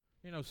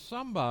You know,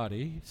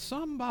 somebody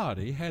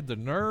had the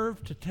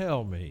nerve to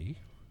tell me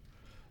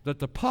that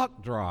the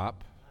puck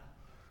drop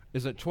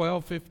is at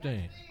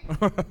 12:15.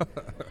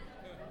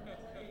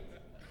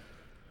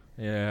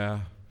 Yeah.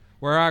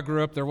 Where I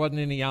grew up, there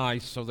wasn't any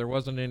ice, so there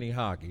wasn't any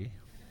hockey.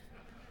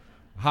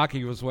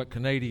 Hockey was what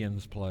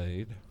Canadians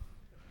played.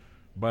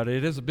 But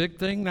it is a big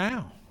thing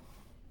now.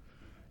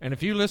 And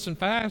if you listen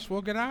fast,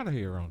 we'll get out of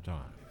here on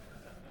time.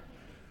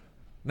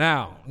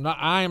 Now,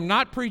 I am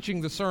not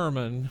preaching the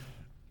sermon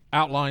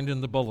outlined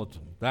in the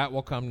bulletin. That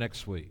will come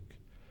next week.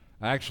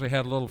 I actually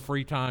had a little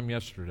free time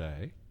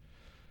yesterday,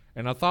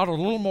 and I thought a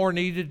little more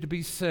needed to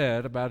be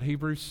said about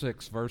Hebrews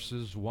 6,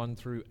 verses 1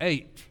 through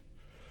 8.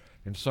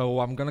 And so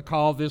I'm going to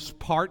call this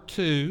part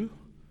 2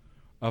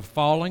 of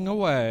falling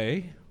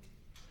away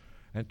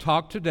and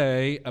talk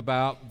today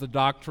about the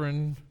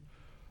doctrine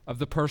of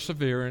the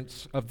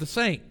perseverance of the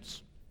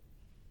saints.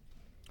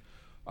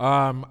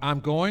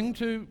 I'm going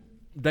to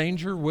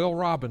danger Will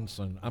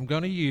Robinson. I'm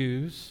going to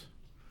use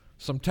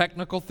some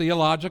technical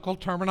theological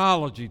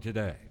terminology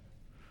today.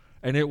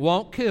 And it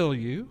won't kill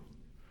you.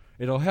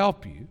 It'll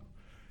help you.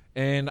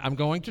 And I'm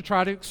going to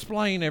try to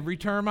explain every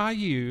term I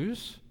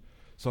use,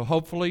 so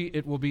hopefully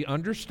it will be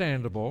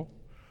understandable.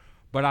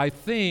 But I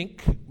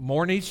think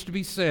more needs to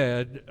be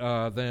said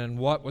than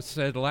what was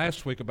said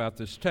last week about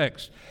this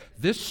text.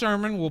 This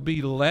sermon will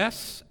be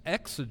less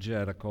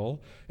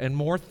exegetical and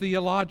more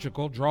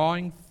theological,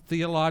 drawing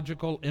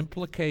theological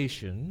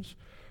implications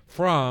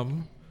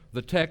from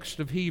the text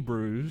of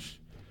Hebrews,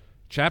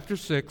 chapter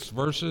 6,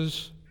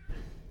 verses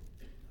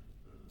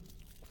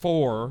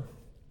 4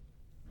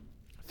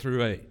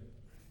 through 8.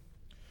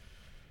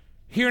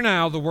 Hear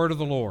now the word of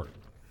the Lord.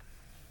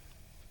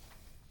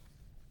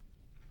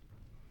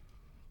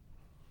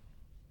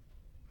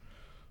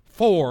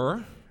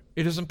 For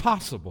it is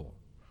impossible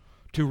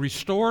to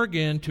restore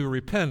again to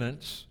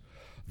repentance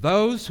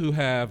those who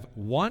have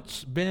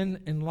once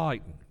been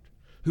enlightened,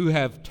 who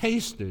have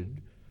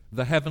tasted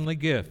the heavenly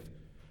gift,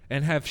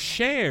 and have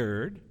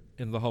shared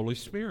in the Holy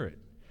Spirit,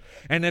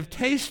 and have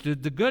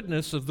tasted the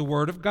goodness of the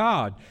Word of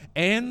God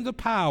and the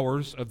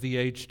powers of the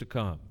age to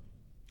come.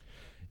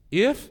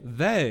 If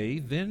they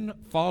then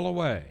fall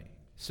away,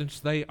 since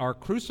they are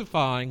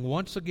crucifying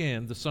once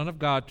again the Son of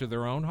God to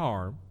their own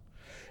harm,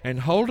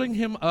 and holding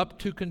him up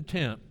to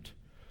contempt,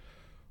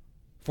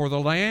 for the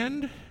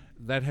land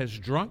that has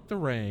drunk the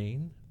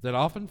rain that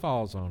often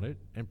falls on it,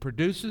 and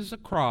produces a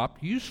crop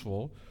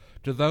useful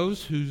to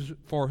those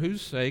for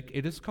whose sake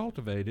it is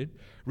cultivated,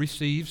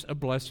 receives a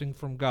blessing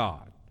from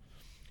God.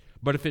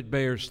 But if it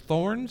bears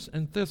thorns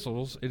and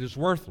thistles, it is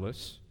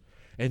worthless,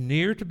 and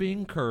near to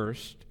being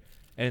cursed,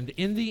 and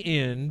in the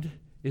end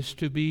is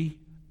to be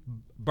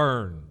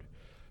burned.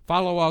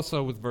 Follow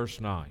also with verse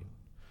 9.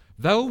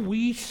 Though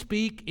we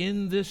speak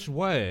in this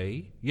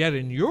way, yet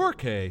in your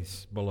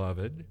case,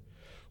 beloved,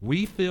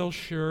 we feel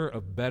sure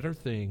of better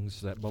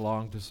things that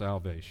belong to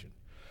salvation.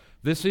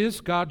 This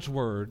is God's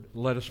word.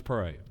 Let us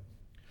pray.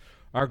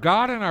 Our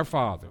God and our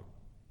Father,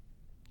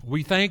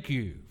 we thank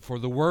you for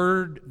the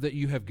word that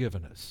you have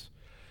given us.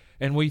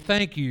 And we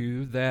thank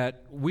you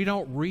that we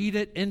don't read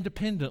it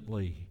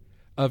independently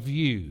of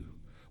you.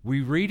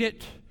 We read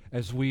it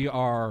as we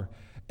are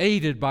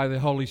aided by the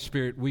Holy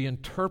Spirit. We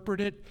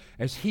interpret it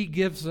as He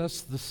gives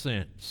us the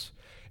sense.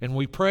 And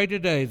we pray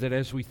today that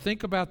as we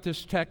think about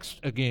this text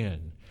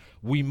again,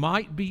 we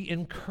might be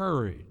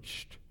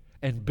encouraged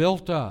and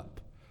built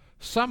up.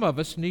 Some of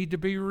us need to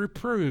be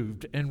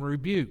reproved and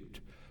rebuked.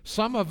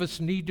 Some of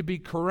us need to be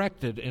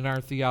corrected in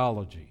our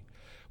theology.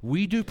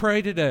 We do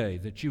pray today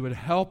that you would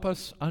help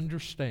us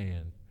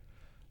understand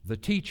the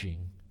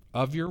teaching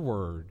of your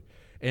word,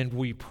 and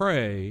we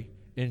pray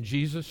in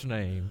Jesus'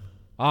 name,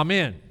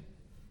 amen.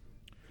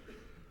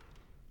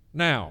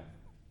 Now,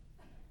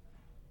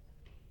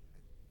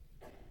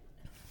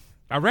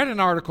 I read an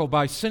article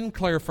by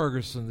Sinclair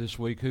Ferguson this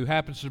week, who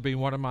happens to be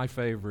one of my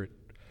favorite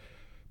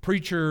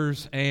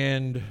preachers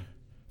and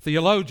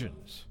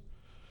theologians.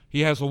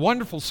 He has a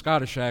wonderful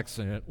Scottish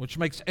accent, which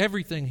makes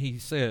everything he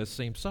says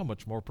seem so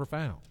much more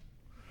profound.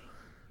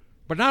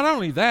 But not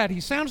only that,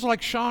 he sounds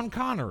like Sean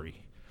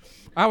Connery.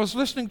 I was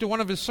listening to one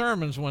of his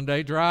sermons one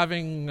day,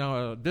 driving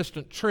a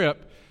distant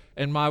trip,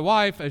 and my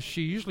wife, as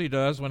she usually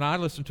does when I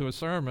listen to a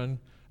sermon,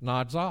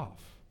 nods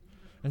off.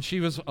 And she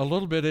was a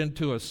little bit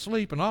into a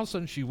sleep, and all of a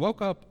sudden she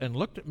woke up and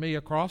looked at me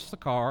across the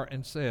car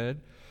and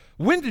said,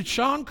 "When did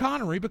Sean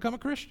Connery become a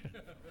Christian?"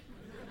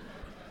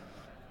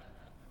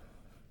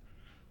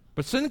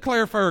 But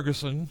Sinclair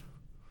Ferguson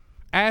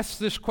asked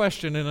this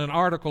question in an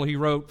article he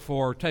wrote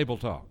for Table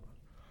Talk.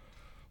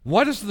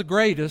 What is the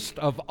greatest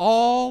of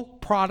all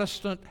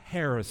Protestant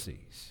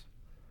heresies?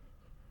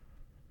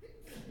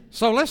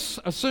 So let's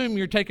assume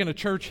you're taking a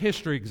church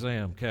history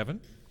exam,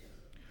 Kevin.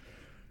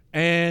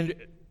 And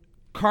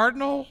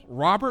Cardinal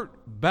Robert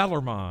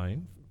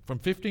Bellarmine, from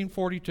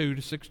 1542 to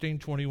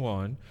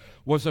 1621,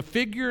 was a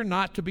figure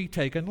not to be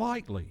taken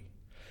lightly.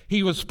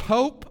 He was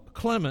Pope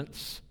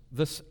Clement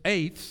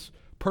VIII's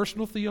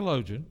personal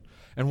theologian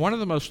and one of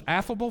the most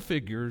affable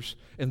figures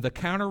in the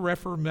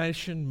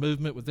Counter-Reformation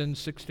movement within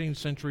 16th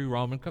century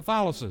Roman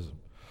Catholicism.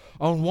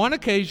 On one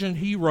occasion,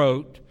 he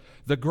wrote,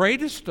 "The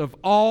greatest of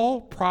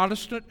all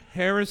Protestant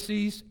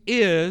heresies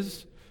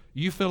is,"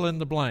 you fill in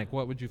the blank.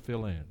 What would you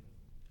fill in?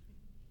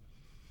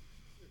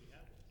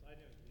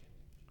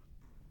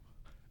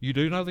 You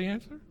do know the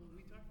answer?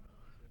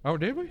 Oh,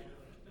 did we?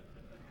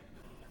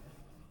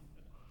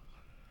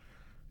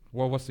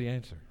 Well, what's the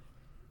answer?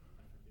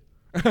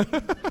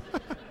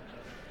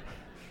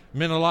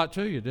 Meant a lot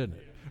to you, didn't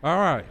it? All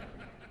right.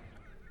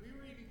 We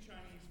were eating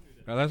Chinese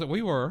food. Now, that's what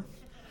we were.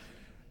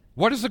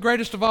 What is the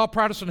greatest of all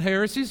Protestant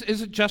heresies?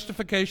 Is it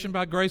justification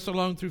by grace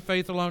alone, through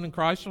faith alone, in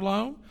Christ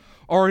alone?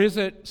 Or is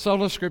it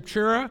sola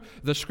scriptura,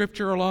 the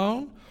Scripture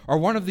alone? Or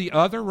one of the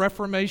other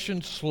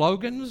Reformation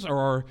slogans,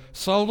 or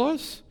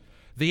solas?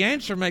 The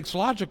answer makes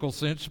logical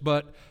sense,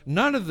 but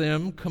none of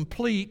them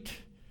complete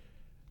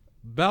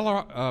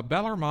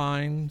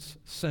Bellarmine's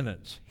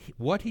sentence.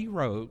 What he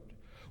wrote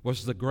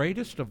was the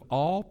greatest of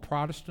all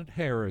Protestant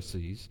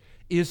heresies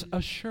is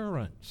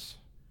assurance.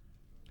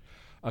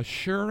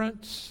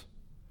 Assurance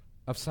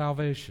of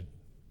salvation.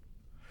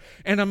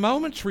 And a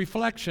moment's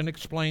reflection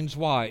explains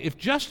why. If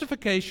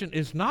justification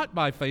is not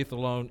by faith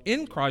alone,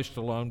 in Christ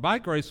alone, by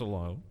grace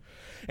alone,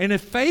 and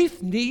if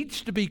faith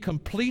needs to be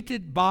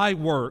completed by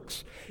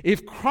works,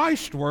 if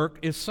Christ's work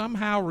is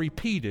somehow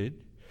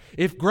repeated,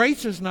 if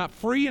grace is not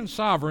free and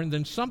sovereign,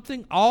 then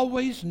something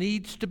always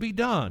needs to be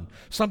done.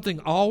 Something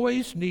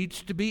always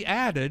needs to be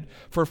added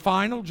for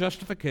final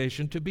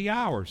justification to be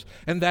ours.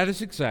 And that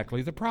is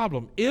exactly the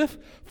problem. If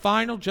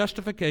final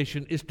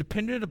justification is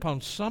dependent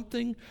upon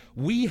something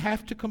we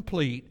have to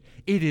complete,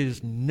 it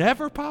is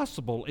never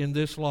possible in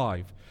this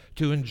life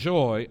to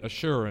enjoy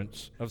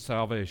assurance of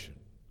salvation.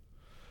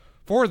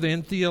 For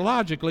then,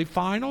 theologically,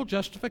 final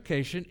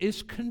justification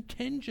is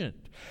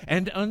contingent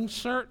and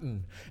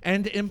uncertain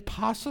and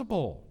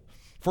impossible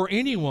for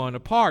anyone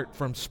apart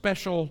from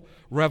special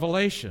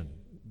revelation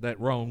that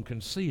Rome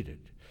conceded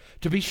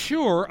to be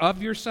sure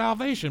of your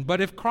salvation.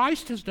 But if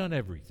Christ has done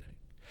everything,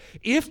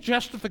 if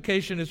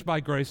justification is by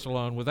grace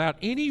alone, without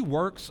any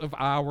works of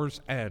ours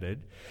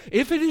added,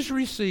 if it is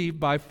received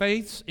by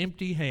faith's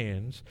empty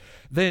hands,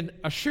 then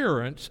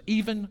assurance,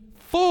 even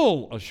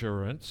full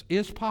assurance,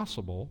 is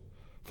possible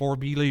for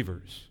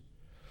believers.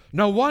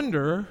 No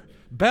wonder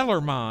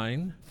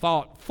Bellarmine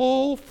thought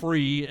full,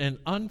 free, and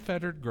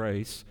unfettered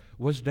grace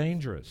was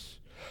dangerous.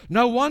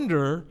 No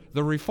wonder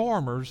the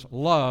Reformers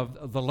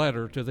loved the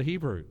letter to the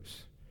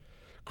Hebrews.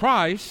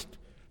 Christ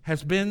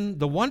has been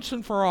the once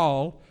and for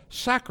all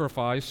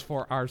sacrifice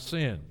for our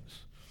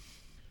sins.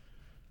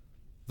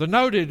 The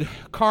noted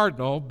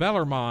Cardinal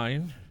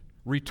Bellarmine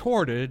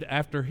retorted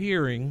after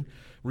hearing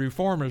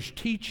Reformers'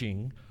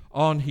 teaching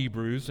on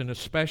Hebrews, and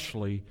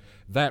especially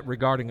that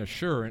regarding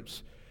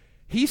assurance.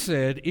 He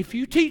said, if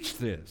you teach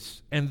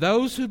this, and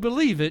those who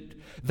believe it,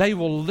 they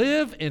will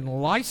live in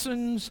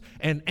license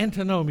and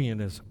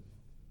antinomianism.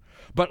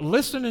 But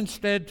listen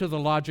instead to the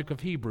logic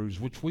of Hebrews,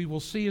 which we will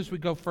see as we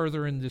go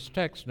further in this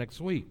text next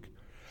week.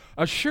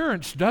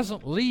 Assurance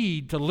doesn't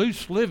lead to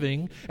loose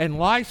living and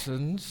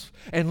license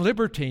and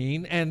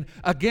libertine and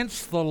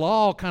against the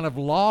law kind of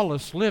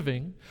lawless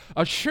living.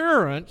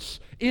 Assurance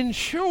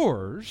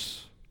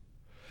ensures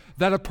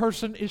that a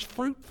person is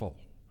fruitful,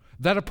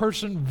 that a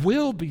person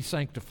will be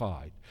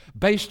sanctified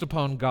based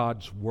upon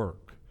God's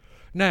work.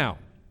 Now,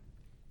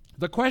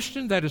 the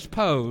question that is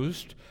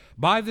posed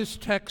by this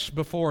text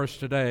before us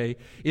today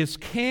is,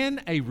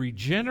 can a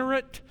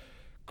regenerate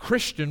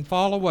Christian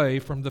fall away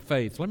from the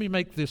faith? Let me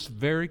make this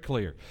very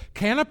clear.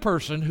 Can a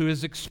person who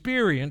has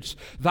experienced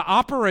the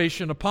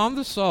operation upon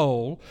the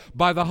soul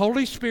by the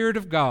Holy Spirit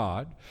of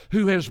God,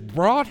 who has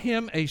brought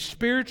him a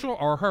spiritual,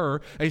 or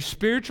her, a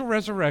spiritual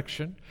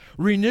resurrection,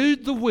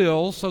 renewed the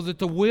will so that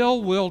the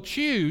will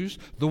choose,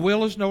 the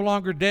will is no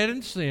longer dead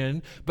in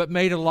sin, but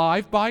made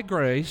alive by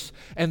grace,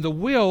 and the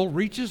will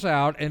reaches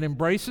out and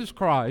embraces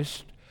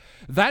Christ,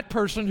 that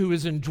person who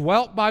is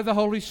indwelt by the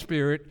Holy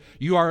Spirit,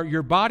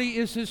 your body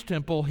is his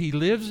temple, he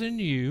lives in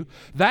you.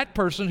 That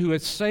person who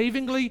has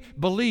savingly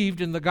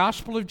believed in the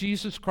gospel of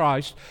Jesus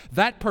Christ,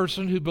 that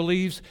person who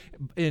believes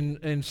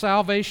in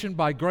salvation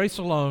by grace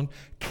alone,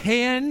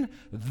 can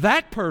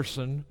that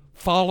person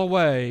fall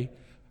away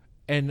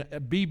and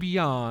be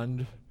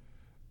beyond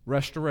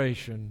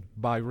restoration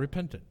by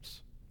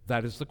repentance?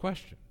 That is the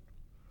question.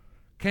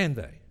 Can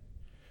they?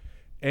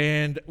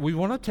 And we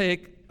want to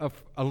take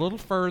a little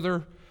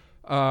further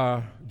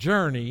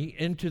journey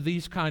into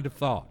these kind of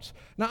thoughts.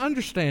 Now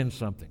understand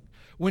something.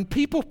 When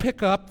people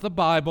pick up the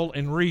Bible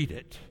and read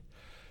it,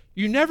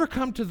 you never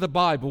come to the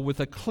Bible with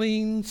a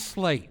clean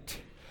slate.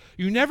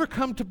 You never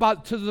come to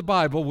the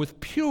Bible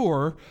with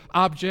pure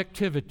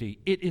objectivity.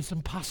 It is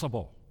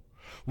impossible.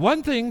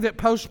 One thing that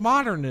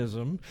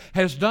postmodernism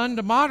has done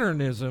to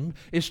modernism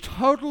is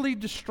totally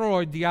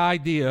destroyed the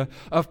idea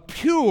of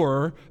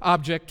pure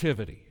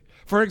objectivity.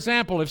 For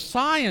example, if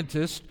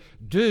scientists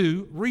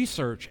do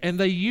research and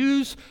they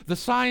use the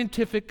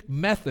scientific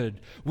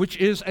method, which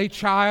is a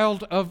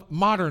child of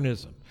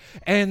modernism,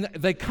 and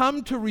they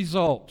come to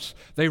results,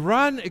 they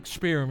run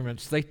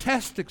experiments, they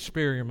test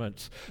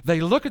experiments,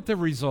 they look at the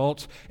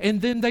results,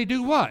 and then they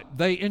do what?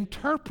 They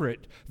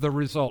interpret the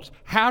results.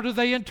 How do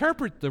they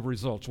interpret the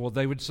results? Well,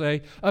 they would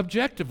say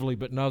objectively,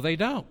 but no, they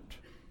don't.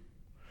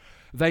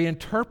 They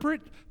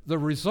interpret the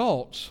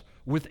results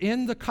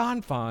within the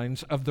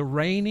confines of the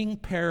reigning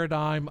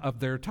paradigm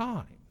of their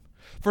time.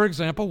 For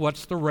example,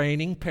 what's the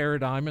reigning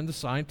paradigm in the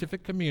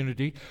scientific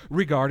community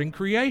regarding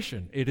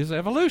creation? It is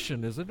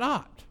evolution, is it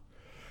not?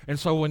 And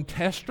so when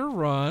tests are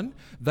run,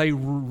 they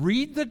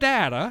read the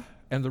data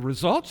and the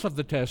results of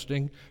the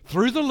testing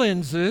through the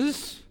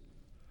lenses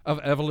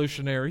of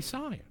evolutionary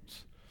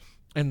science.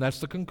 And that's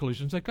the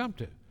conclusions they come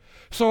to.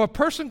 So a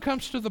person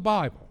comes to the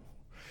Bible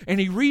and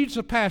he reads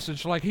a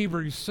passage like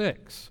Hebrews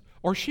 6,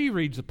 or she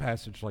reads a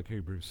passage like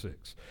Hebrews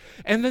 6,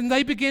 and then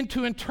they begin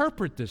to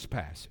interpret this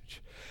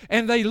passage.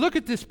 And they look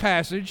at this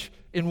passage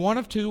in one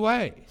of two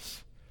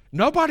ways.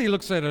 Nobody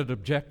looks at it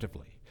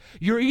objectively.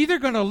 You're either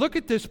going to look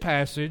at this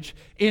passage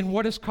in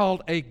what is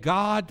called a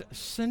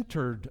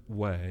God-centered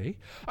way,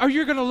 or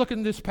you're going to look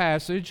at this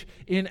passage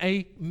in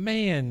a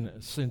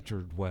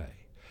man-centered way.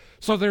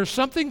 So there's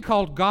something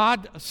called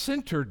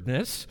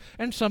God-centeredness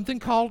and something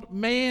called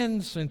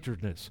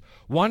man-centeredness.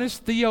 One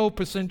is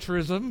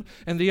theopocentrism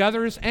and the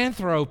other is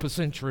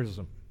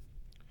anthropocentrism.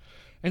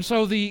 And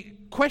so the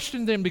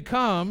question then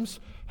becomes,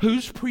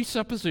 whose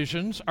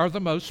presuppositions are the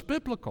most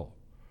biblical?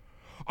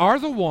 Are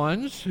the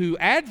ones who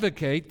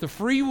advocate the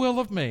free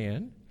will of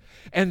man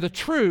and the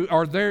true,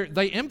 or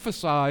they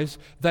emphasize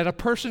that a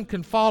person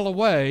can fall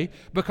away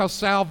because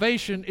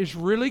salvation is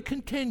really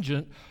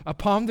contingent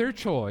upon their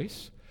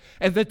choice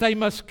and that they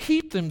must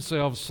keep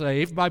themselves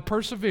saved by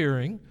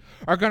persevering,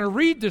 are going to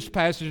read this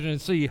passage and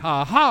see,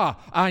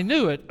 I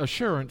knew it,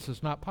 assurance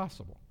is not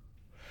possible.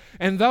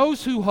 And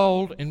those who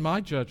hold, in my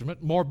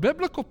judgment, more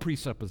biblical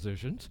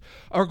presuppositions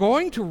are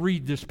going to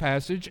read this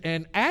passage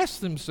and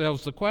ask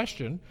themselves the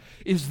question,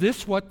 is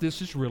this what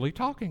this is really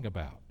talking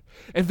about?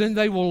 And then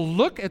they will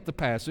look at the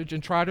passage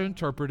and try to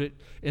interpret it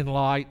in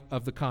light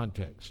of the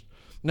context.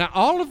 Now,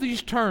 all of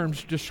these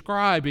terms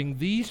describing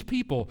these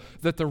people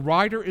that the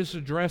writer is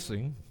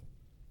addressing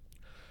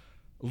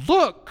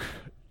look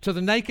to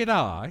the naked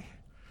eye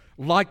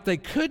like they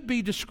could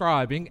be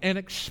describing an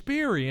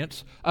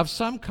experience of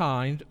some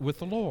kind with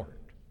the Lord.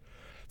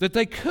 That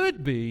they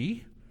could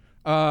be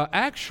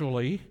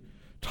actually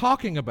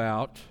talking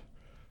about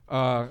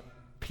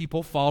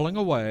people falling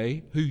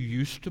away who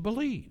used to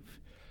believe.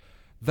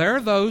 There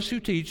are those who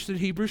teach that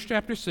Hebrews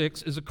chapter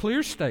 6 is a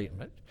clear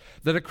statement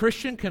that a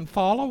Christian can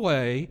fall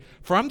away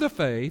from the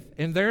faith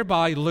and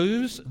thereby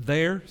lose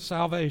their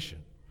salvation.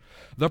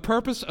 The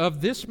purpose of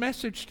this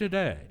message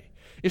today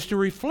is to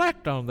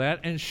reflect on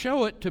that and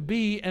show it to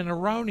be an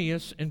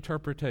erroneous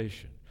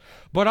interpretation,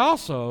 but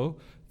also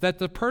that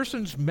the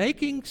persons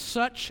making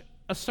such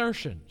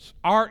assertions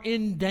are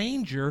in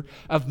danger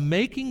of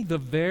making the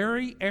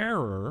very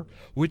error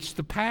which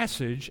the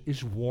passage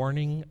is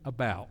warning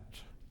about.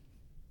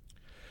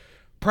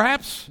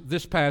 Perhaps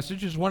this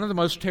passage is one of the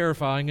most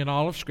terrifying in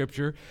all of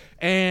Scripture,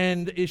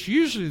 and it's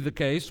usually the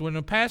case when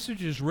a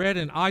passage is read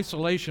in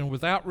isolation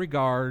without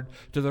regard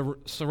to the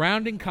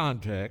surrounding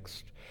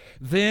context,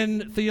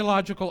 then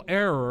theological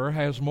error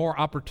has more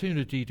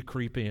opportunity to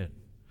creep in.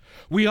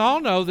 We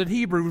all know that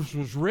Hebrews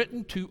was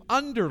written to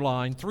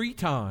underline 3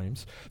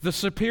 times the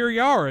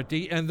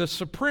superiority and the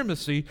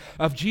supremacy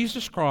of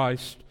Jesus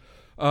Christ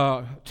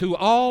to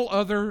all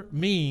other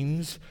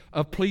means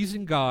of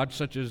pleasing God,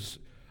 such as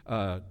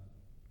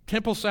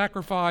temple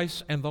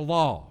sacrifice and the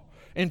law.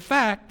 In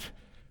fact,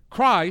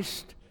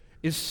 Christ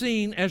is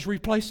seen as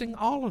replacing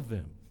all of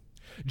them.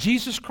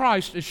 Jesus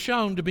Christ is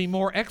shown to be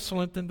more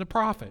excellent than the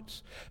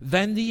prophets,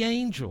 than the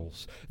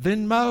angels,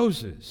 than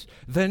Moses,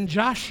 than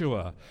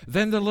Joshua,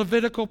 than the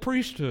Levitical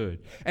priesthood,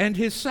 and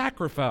his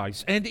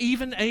sacrifice, and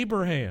even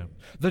Abraham.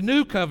 The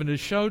new covenant is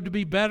showed to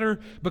be better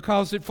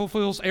because it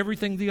fulfills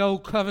everything the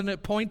old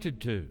covenant pointed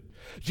to.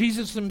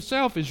 Jesus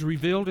himself is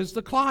revealed as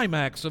the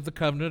climax of the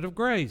covenant of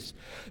grace.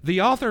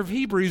 The author of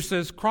Hebrews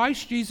says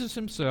Christ Jesus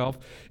himself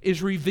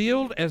is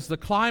revealed as the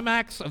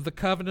climax of the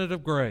covenant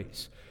of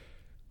grace.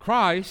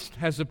 Christ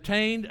has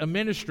obtained a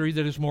ministry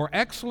that is more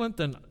excellent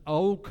than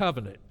old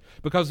covenant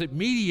because it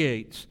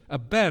mediates a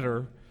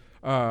better,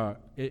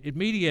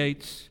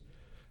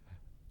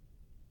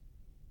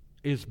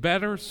 is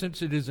better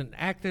since it is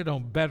enacted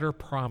on better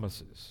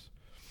promises.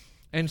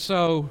 And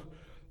so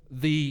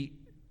the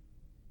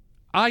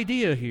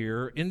idea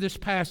here in this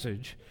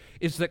passage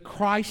is that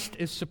Christ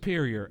is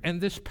superior,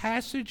 and this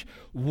passage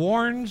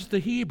warns the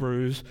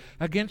Hebrews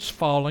against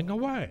falling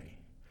away.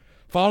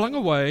 Falling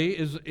away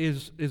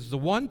is the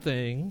one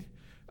thing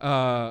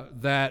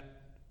that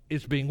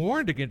is being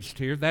warned against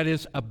here, that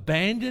is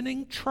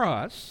abandoning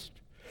trust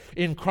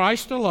in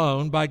Christ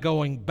alone by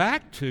going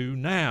back to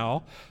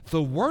now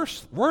the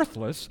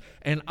worthless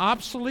and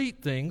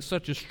obsolete things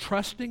such as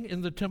trusting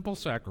in the temple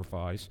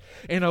sacrifice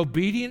and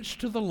obedience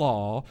to the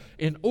law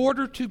in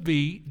order to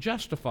be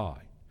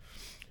justified.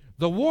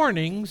 The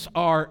warnings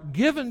are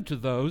given to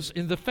those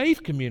in the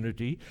faith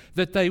community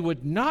that they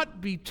would not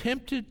be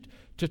tempted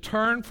to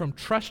turn from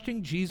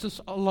trusting Jesus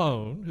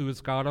alone, who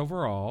is God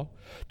over all,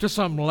 to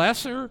some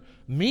lesser,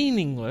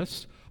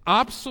 meaningless,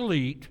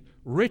 obsolete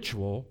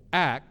ritual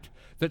act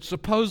that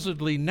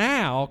supposedly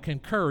now can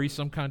curry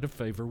some kind of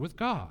favor with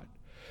God.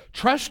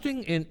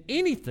 Trusting in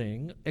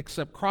anything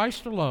except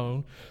Christ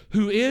alone,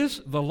 who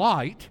is the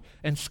light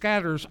and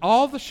scatters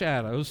all the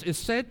shadows, is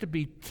said to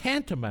be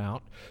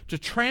tantamount to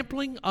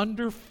trampling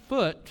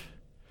underfoot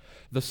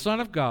the Son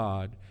of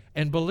God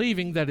and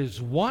believing that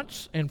his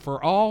once and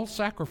for all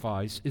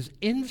sacrifice is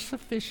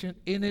insufficient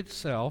in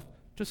itself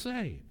to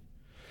save.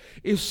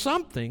 If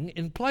something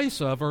in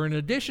place of or in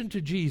addition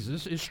to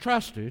Jesus is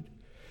trusted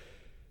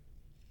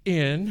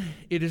in,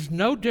 it is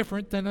no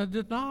different than a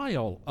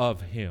denial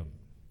of him.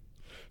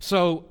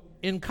 So,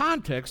 in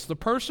context, the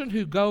person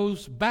who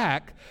goes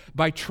back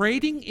by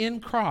trading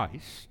in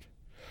Christ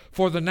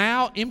for the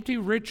now empty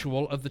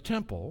ritual of the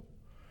temple,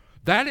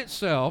 that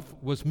itself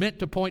was meant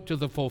to point to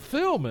the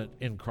fulfillment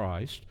in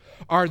Christ,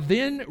 are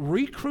then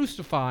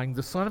re-crucifying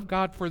the Son of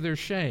God for their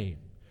shame.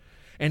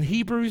 And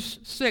Hebrews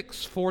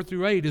 6, 4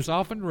 through 8 is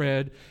often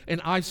read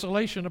in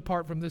isolation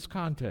apart from this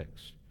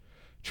context.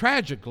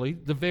 Tragically,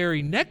 the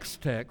very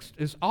next text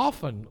is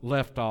often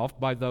left off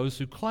by those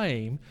who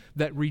claim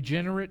that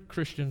regenerate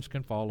Christians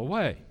can fall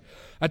away,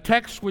 a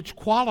text which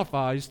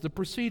qualifies the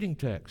preceding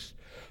text.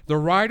 The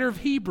writer of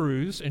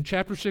Hebrews in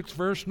chapter 6,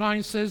 verse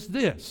 9 says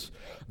this,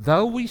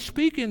 "Though we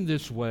speak in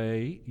this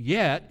way,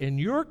 yet in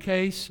your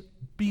case,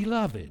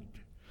 beloved."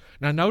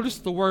 Now notice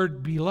the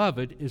word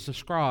beloved is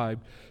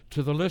ascribed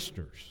to the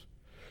listeners.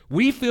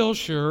 "We feel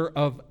sure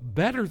of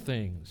better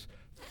things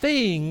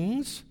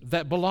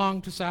that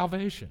belong to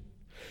salvation."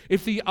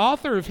 If the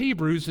author of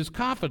Hebrews is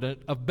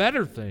confident of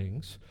better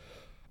things,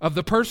 of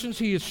the persons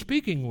he is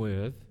speaking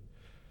with,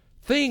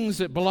 things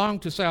that belong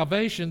to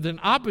salvation, then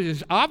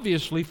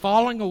obviously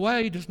falling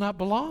away does not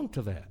belong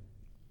to that.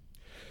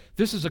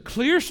 This is a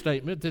clear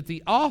statement that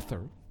the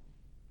author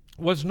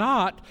was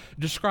not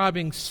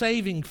describing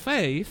saving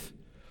faith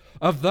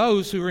of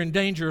those who are in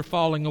danger of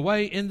falling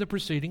away in the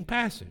preceding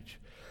passage,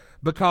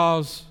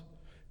 because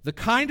the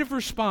kind of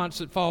response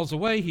that falls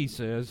away, he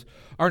says,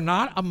 are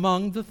not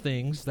among the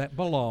things that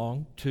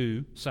belong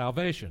to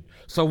salvation.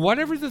 So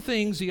whatever the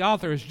things the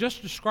author has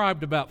just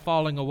described about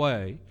falling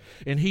away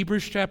in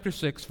Hebrews chapter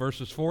 6,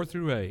 verses 4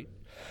 through 8,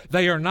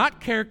 they are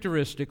not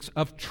characteristics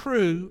of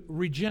true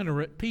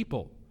regenerate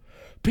people.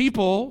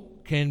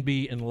 People can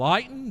be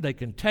enlightened, they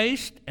can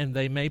taste, and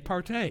they may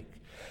partake.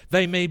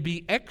 They may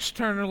be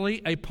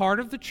externally a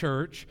part of the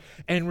church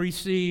and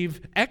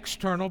receive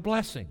external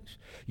blessings.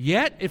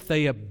 Yet, if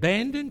they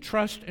abandon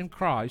trust in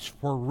Christ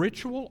for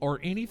ritual or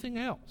anything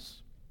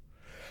else,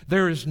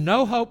 there is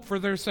no hope for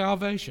their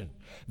salvation.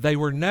 They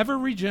were never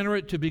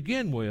regenerate to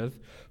begin with,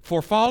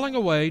 for falling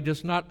away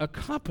does not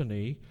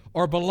accompany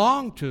or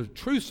belong to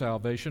true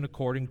salvation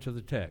according to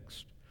the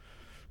text.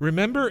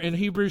 Remember in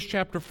Hebrews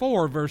chapter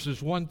 4,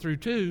 verses 1 through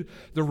 2,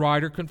 the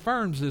writer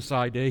confirms this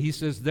idea. He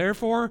says,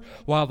 "Therefore,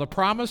 while the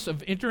promise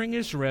of entering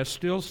his rest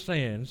still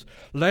stands,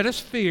 let us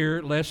fear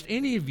lest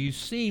any of you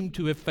seem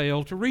to have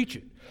failed to reach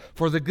it.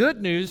 For the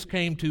good news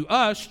came to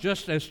us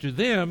just as to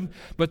them,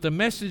 but the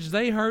message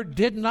they heard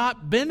did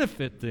not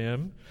benefit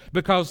them,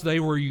 because they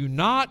were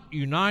not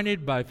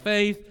united by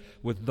faith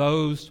with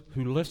those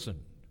who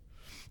listened."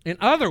 In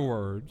other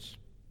words,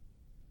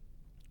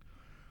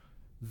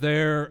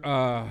 there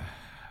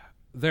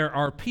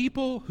are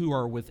people who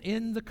are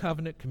within the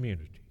covenant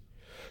community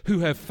who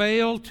have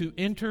failed to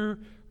enter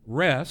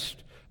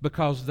rest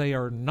because they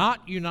are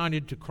not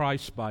united to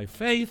Christ by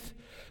faith.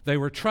 They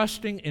were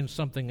trusting in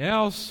something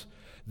else.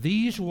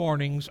 These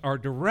warnings are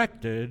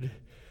directed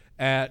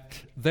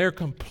at their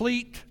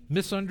complete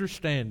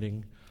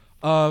misunderstanding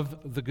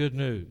of the good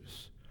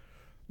news.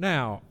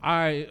 Now,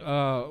 I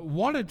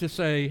wanted to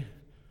say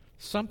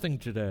something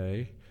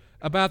today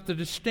about the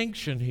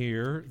distinction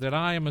here that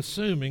I am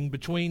assuming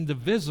between the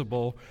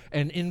visible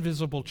and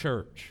invisible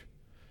church.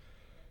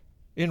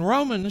 In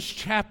Romans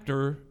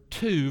chapter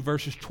 2,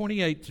 verses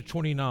 28 to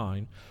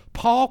 29,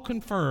 Paul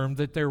confirmed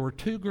that there were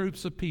two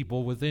groups of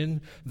people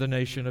within the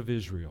nation of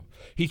Israel.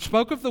 He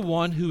spoke of the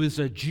one who is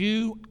a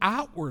Jew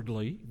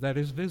outwardly, that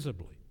is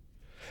visibly,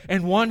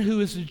 and one who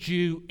is a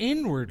Jew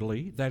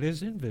inwardly, that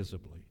is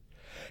invisibly.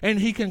 And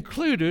he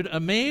concluded, a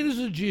man is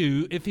a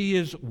Jew if he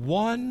is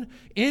one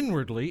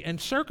inwardly, and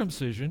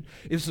circumcision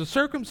is the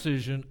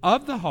circumcision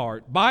of the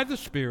heart by the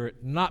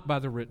Spirit, not by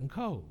the written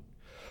code.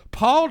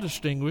 Paul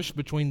distinguished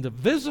between the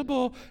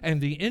visible and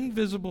the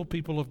invisible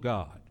people of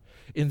God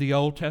in the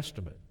Old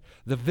Testament.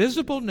 The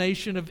visible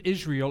nation of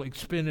Israel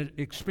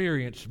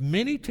experienced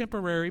many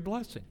temporary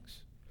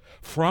blessings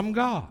from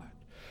God,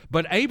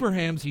 but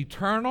Abraham's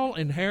eternal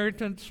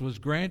inheritance was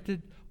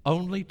granted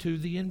only to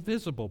the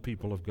invisible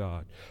people of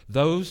God,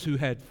 those who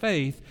had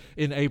faith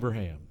in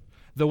Abraham.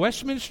 The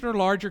Westminster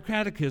Larger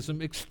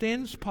Catechism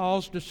extends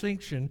Paul's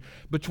distinction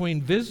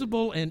between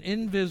visible and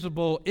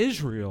invisible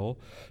Israel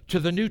to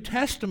the New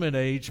Testament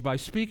age by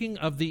speaking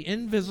of the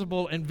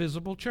invisible and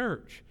visible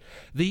church.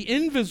 The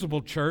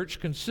invisible church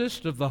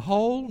consists of the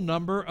whole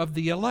number of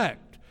the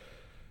elect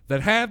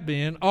that have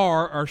been,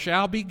 are, or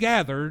shall be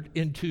gathered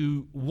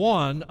into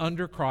one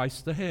under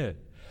Christ the head.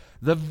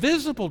 The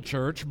visible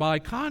church, by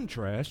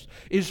contrast,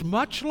 is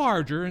much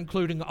larger,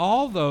 including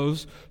all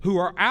those who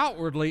are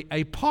outwardly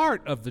a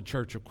part of the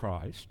church of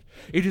Christ.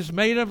 It is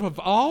made up of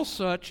all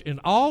such in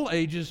all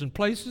ages and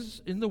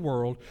places in the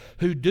world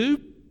who do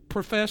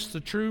profess the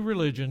true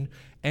religion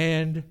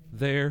and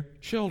their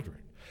children.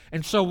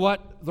 And so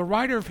what the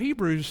writer of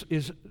Hebrews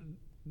is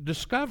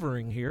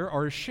discovering here,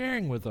 or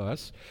sharing with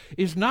us,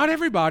 is not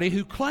everybody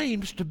who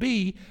claims to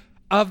be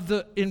of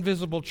the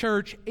invisible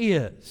church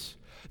is.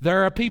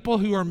 There are people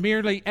who are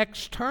merely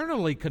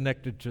externally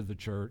connected to the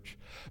church,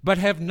 but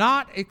have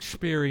not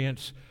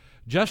experienced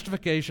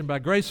justification by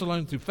grace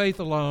alone, through faith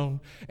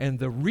alone, and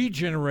the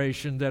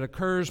regeneration that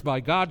occurs by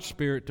God's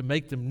Spirit to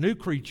make them new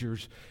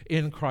creatures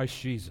in Christ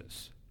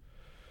Jesus.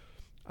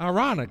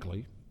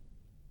 Ironically,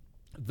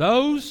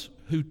 those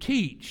who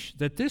teach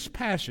that this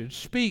passage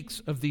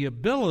speaks of the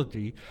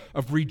ability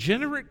of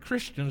regenerate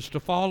Christians to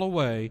fall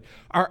away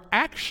are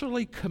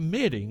actually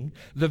committing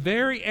the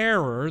very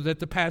error that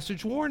the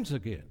passage warns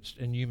against.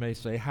 And you may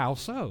say, how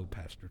so,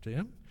 Pastor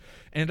Tim?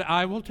 And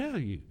I will tell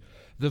you.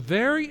 The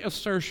very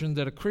assertion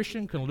that a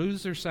Christian can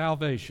lose their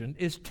salvation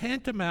is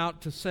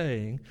tantamount to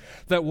saying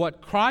that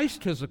what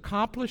Christ has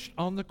accomplished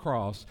on the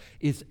cross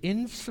is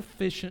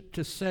insufficient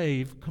to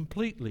save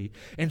completely.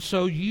 And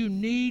so you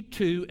need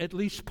to, at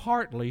least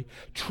partly,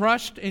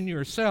 trust in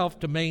yourself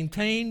to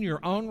maintain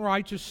your own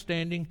righteous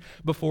standing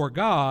before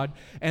God,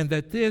 and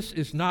that this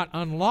is not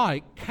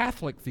unlike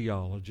Catholic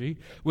theology,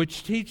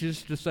 which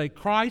teaches to say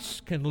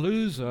Christ can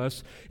lose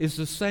us is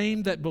the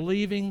same that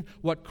believing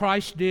what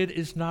Christ did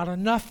is not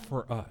enough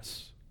for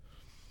us.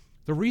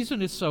 The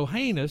reason it's so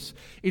heinous,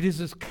 it is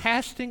as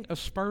casting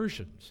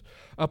aspersions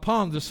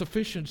upon the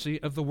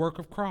sufficiency of the work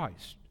of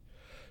Christ.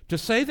 To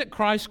say that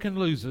Christ can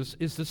lose us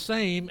is the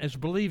same as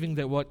believing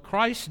that what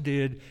Christ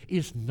did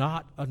is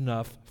not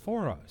enough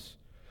for us,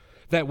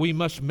 that we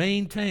must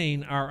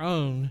maintain our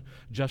own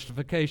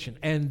justification.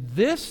 And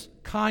this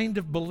kind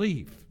of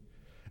belief,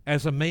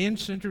 as a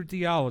man-centered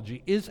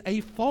theology, is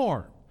a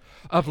form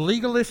of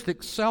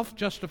legalistic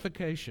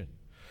self-justification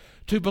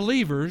to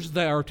believers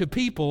that are to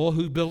people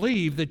who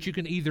believe that you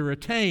can either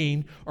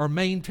attain or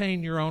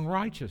maintain your own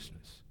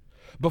righteousness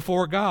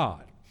before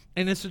God.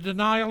 And it's a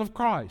denial of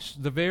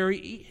Christ, the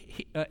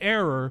very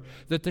error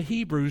that the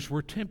Hebrews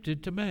were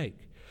tempted to make.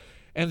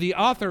 And the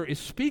author is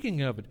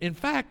speaking of it. In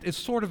fact, it's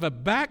sort of a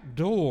back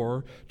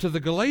door to the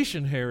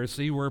Galatian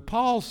heresy where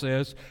Paul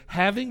says,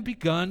 having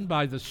begun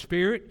by the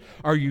Spirit,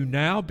 are you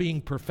now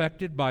being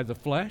perfected by the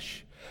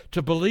flesh?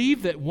 To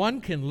believe that one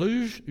can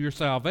lose your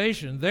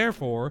salvation,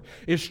 therefore,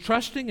 is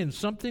trusting in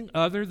something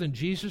other than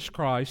Jesus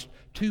Christ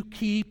to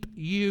keep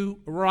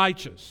you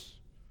righteous.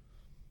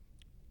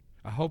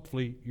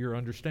 Hopefully you're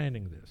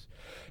understanding this.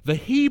 The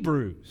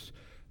Hebrews,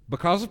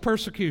 because of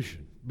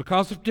persecution,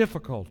 because of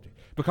difficulty,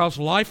 because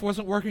life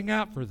wasn't working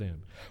out for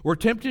them, were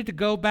tempted to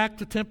go back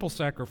to temple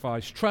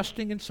sacrifice,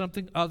 trusting in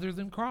something other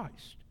than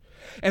Christ.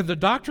 And the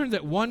doctrine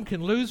that one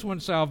can lose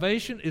one's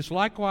salvation is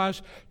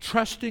likewise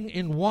trusting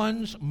in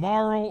one's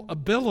moral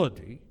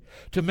ability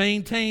to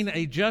maintain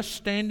a just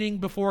standing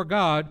before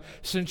God,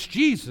 since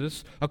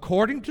Jesus,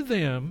 according to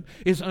them,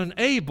 is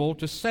unable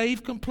to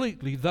save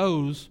completely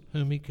those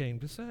whom he came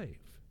to save.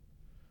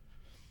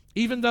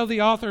 Even though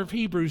the author of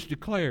Hebrews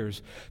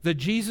declares that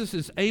Jesus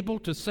is able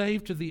to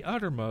save to the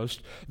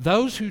uttermost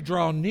those who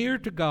draw near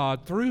to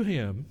God through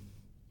him,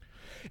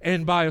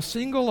 and by a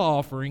single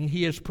offering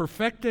he has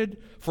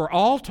perfected for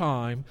all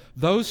time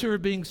those who are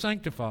being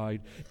sanctified,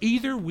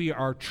 either we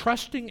are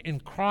trusting in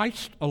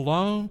Christ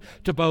alone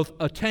to both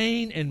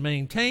attain and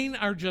maintain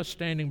our just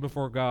standing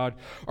before God,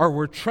 or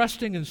we're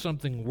trusting in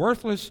something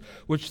worthless,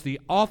 which the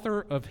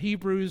author of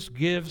Hebrews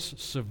gives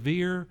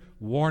severe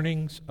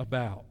warnings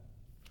about.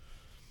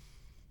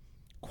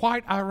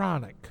 Quite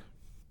ironic.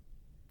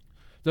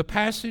 The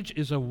passage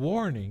is a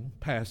warning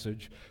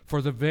passage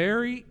for the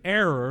very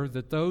error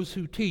that those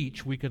who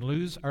teach we can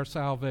lose our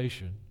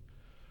salvation,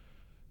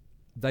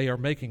 they are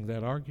making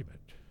that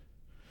argument.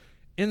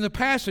 In the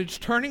passage,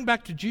 turning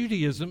back to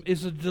Judaism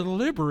is a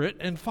deliberate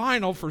and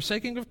final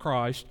forsaking of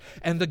Christ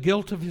and the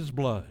guilt of his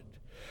blood.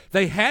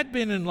 They had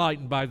been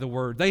enlightened by the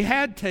Word. They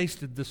had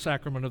tasted the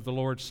sacrament of the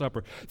Lord's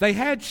Supper. They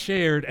had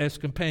shared as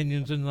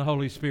companions in the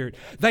Holy Spirit.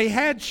 They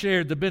had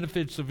shared the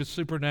benefits of His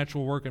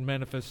supernatural work and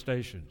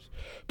manifestations.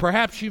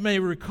 Perhaps you may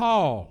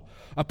recall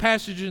a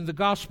passage in the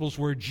Gospels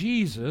where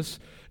Jesus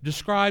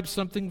describes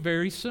something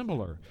very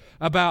similar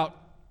about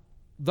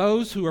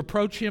those who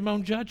approach Him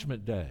on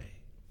Judgment Day.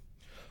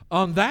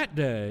 On that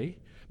day,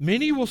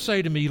 Many will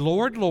say to me,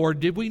 Lord, Lord,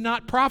 did we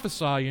not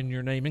prophesy in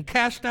your name, and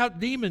cast out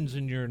demons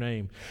in your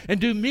name, and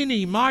do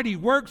many mighty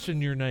works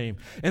in your name?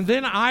 And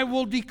then I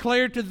will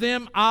declare to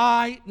them,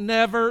 I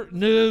never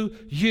knew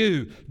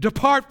you.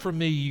 Depart from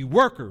me, you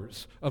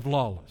workers of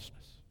lawlessness.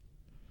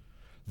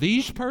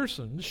 These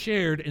persons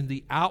shared in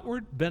the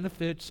outward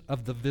benefits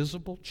of the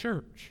visible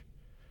church.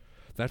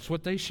 That's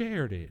what they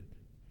shared in.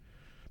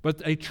 But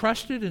they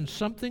trusted in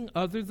something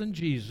other than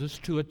Jesus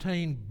to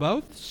attain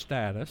both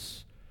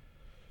status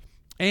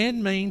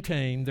and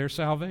maintain their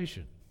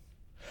salvation.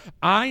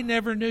 I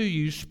never knew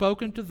you,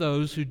 spoken to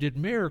those who did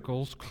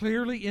miracles,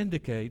 clearly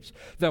indicates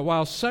that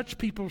while such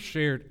people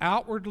shared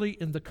outwardly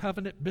in the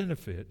covenant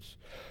benefits,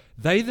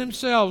 they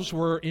themselves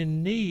were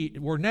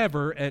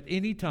never at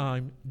any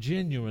time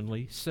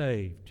genuinely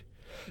saved.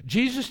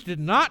 Jesus did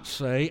not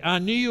say, I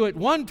knew you at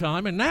one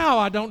time and now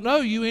I don't know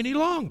you any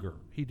longer.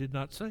 He did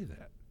not say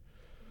that.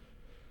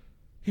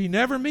 He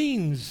never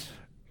means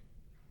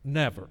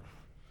never.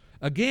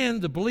 Again,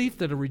 the belief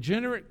that a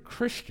regenerate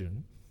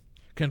Christian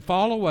can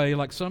fall away,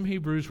 like some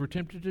Hebrews were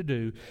tempted to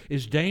do,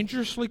 is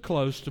dangerously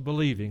close to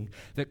believing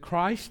that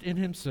Christ in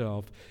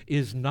himself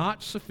is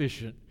not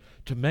sufficient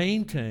to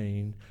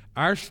maintain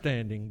our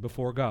standing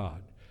before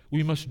God.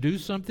 We must do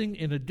something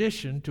in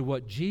addition to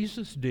what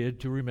Jesus did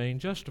to remain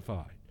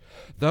justified.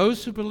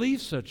 Those who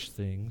believe such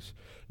things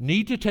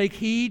need to take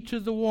heed to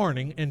the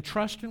warning and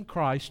trust in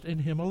Christ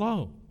and him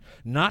alone,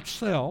 not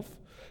self,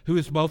 who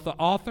is both the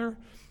author.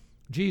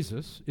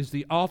 Jesus is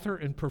the author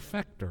and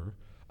perfecter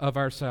of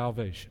our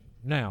salvation.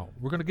 Now,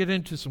 we're going to get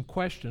into some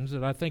questions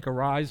that I think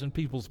arise in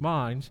people's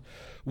minds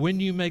when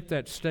you make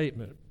that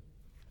statement.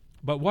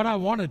 But what I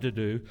wanted to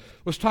do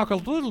was talk a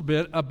little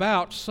bit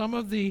about some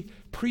of the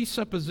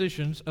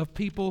presuppositions of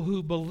people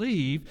who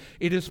believe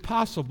it is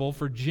possible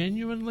for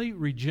genuinely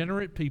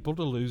regenerate people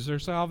to lose their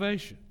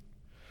salvation.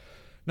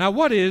 Now,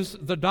 what is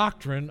the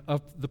doctrine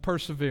of the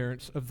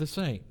perseverance of the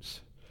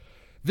saints?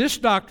 This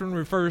doctrine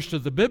refers to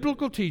the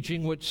biblical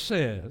teaching which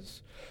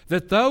says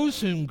that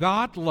those whom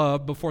God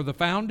loved before the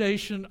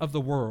foundation of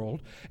the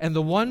world and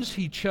the ones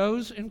he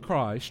chose in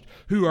Christ,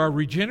 who are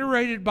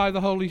regenerated by the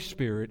Holy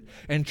Spirit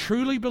and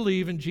truly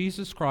believe in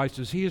Jesus Christ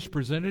as he is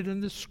presented in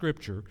this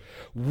scripture,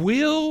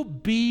 will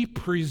be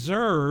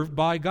preserved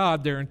by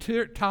God their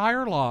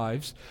entire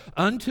lives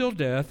until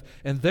death,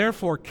 and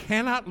therefore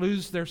cannot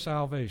lose their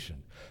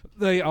salvation.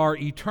 They are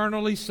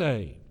eternally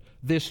saved.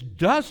 This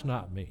does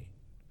not mean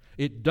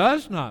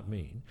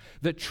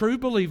that true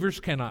believers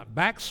cannot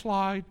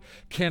backslide,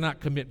 cannot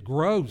commit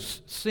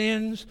gross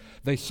sins.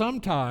 They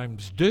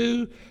sometimes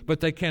do, but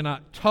they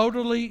cannot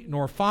totally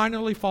nor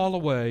finally fall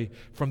away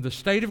from the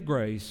state of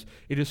grace.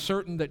 It is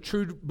certain that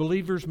true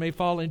believers may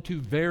fall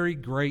into very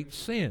great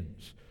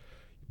sins,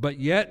 but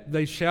yet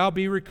they shall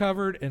be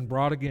recovered and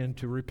brought again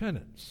to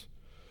repentance.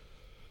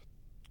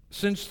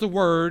 Since the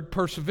word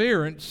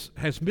perseverance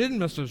has been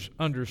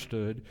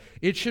misunderstood,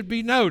 it should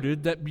be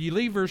noted that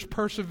believers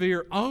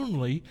persevere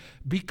only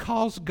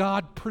because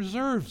God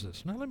preserves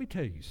us. Now, let me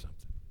tell you something.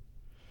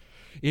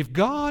 If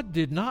God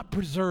did not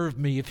preserve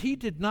me, if he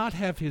did not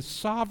have his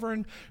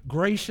sovereign,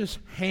 gracious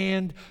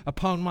hand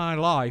upon my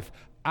life,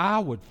 I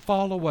would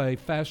fall away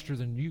faster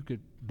than you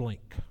could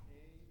blink.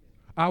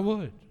 I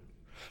would.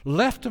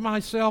 Left to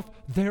myself,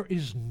 there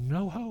is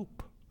no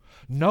hope.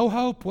 No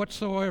hope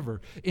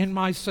whatsoever in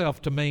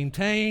myself to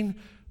maintain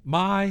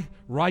my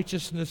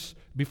righteousness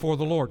before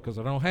the Lord, because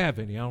I don't have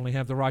any. I only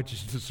have the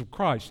righteousness of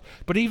Christ.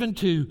 But even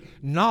to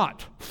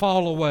not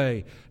fall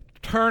away,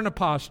 turn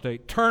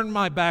apostate, turn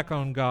my back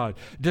on God,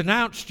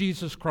 denounce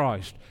Jesus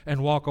Christ,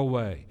 and walk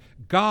away.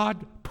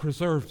 God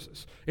preserves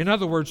us. In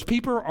other words,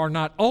 people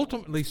are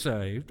ultimately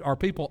saved,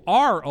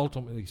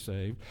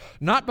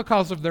 not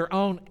because of their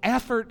own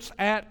efforts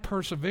at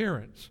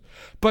perseverance,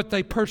 but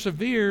they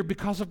persevere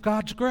because of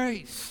God's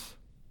grace.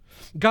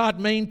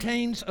 God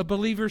maintains a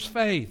believer's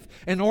faith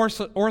and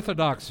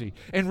orthodoxy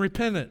and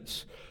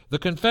repentance. The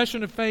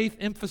confession of faith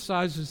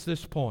emphasizes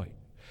this point.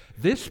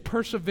 This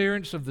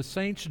perseverance of the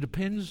saints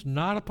depends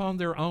not upon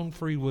their own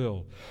free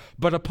will,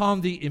 but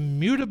upon the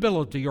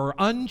immutability or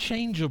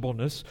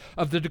unchangeableness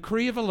of the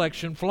decree of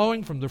election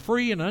flowing from the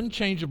free and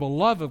unchangeable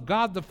love of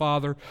God the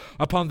Father,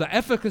 upon the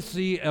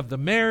efficacy of the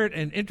merit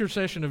and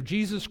intercession of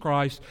Jesus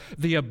Christ,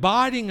 the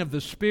abiding of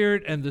the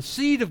Spirit and the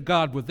seed of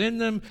God within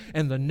them,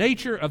 and the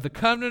nature of the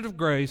covenant of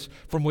grace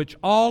from which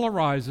all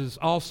arises,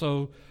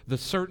 also the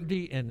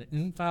certainty and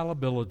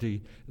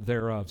infallibility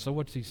thereof. So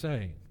what's he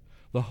saying?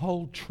 The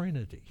whole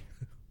Trinity,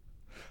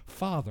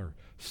 Father,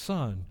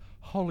 Son,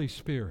 Holy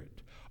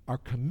Spirit, are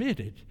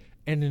committed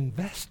and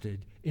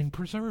invested in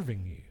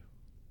preserving you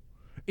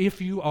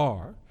if you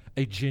are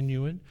a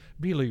genuine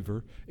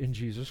believer in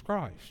Jesus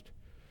Christ.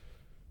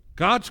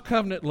 God's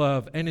covenant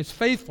love and his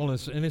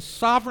faithfulness and his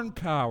sovereign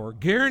power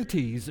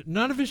guarantees that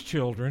none of his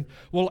children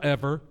will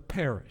ever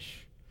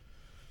perish.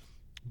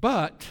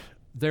 But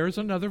there is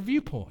another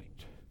viewpoint.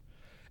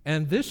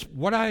 And this,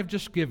 what I have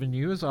just given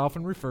you, is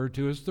often referred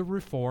to as the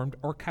Reformed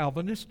or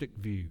Calvinistic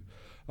view.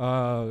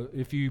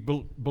 If you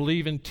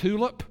believe in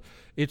TULIP,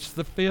 it's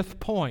the fifth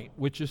point,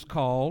 which is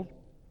called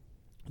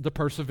the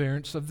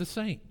perseverance of the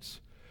saints.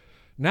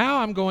 Now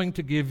I'm going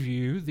to give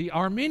you the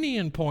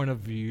Arminian point of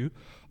view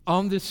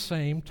on this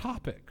same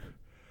topic.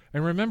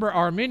 And remember,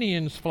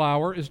 Arminians'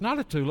 flower is not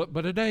a tulip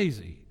but a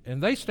daisy.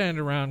 And they stand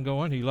around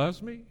going, he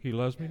loves me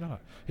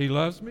not. He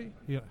loves me.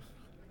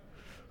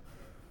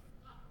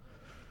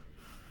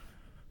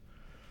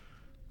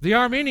 The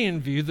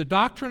Arminian view, the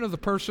doctrine of the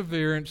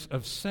perseverance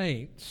of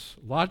saints,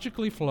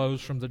 logically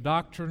flows from the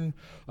doctrine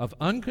of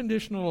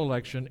unconditional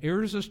election,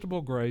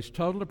 irresistible grace,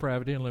 total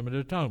depravity, and limited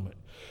atonement.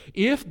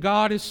 If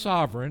God is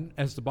sovereign,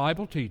 as the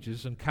Bible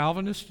teaches and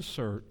Calvinists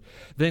assert,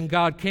 then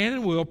God can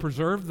and will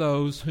preserve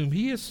those whom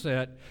He has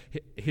set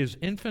His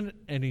infinite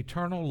and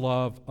eternal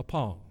love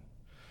upon.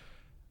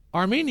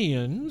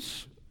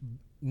 Arminians,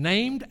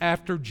 named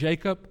after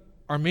Jacob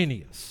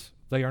Arminius,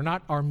 they are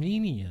not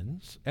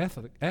Armenians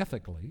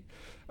ethically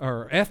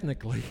or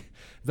ethnically.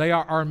 They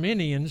are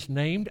Arminians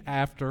named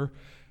after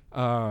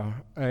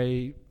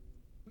a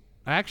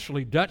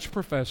actually Dutch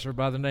professor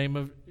by the name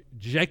of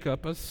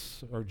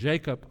Jacobus or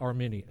Jacob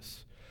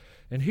Arminius.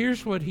 And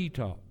here's what he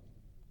taught.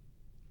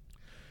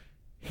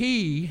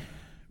 He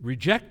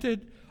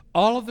rejected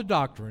all of the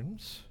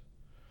doctrines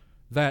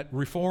that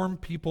Reformed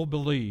people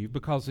believe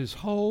because his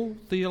whole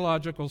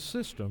theological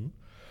system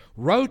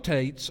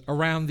rotates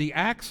around the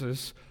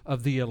axis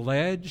of the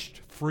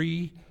alleged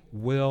free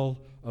will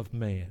of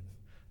man.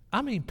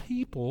 I mean,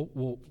 people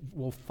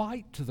will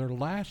fight to their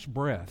last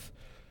breath,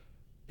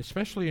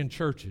 especially in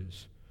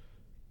churches,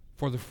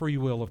 for the free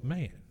will of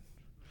man.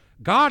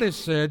 God is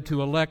said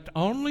to elect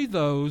only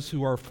those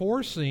who are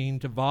foreseen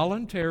to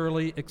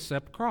voluntarily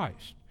accept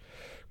Christ.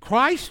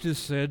 Christ is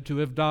said to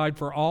have died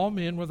for all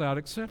men without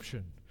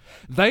exception.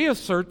 They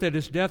assert that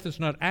his death has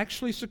not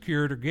actually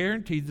secured or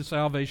guaranteed the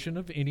salvation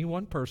of any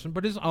one person,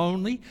 but has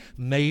only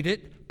made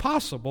it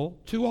possible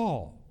to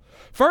all.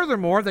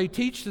 Furthermore, they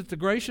teach that the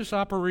gracious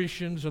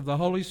operations of the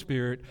Holy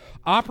Spirit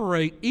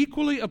operate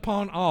equally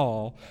upon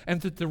all,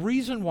 and that the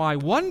reason why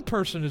one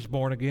person is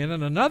born again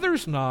and another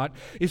is not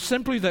is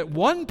simply that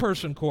one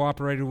person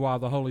cooperated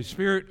with the Holy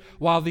Spirit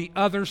while the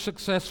other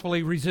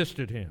successfully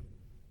resisted him.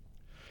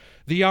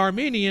 The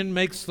Arminian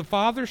makes the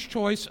Father's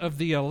choice of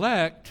the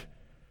elect,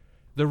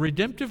 the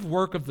redemptive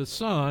work of the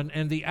Son,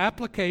 and the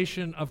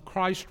application of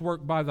Christ's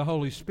work by the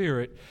Holy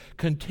Spirit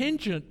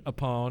contingent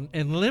upon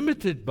and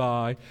limited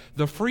by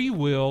the free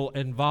will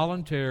and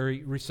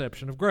voluntary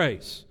reception of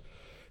grace.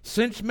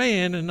 Since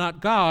man and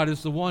not God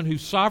is the one who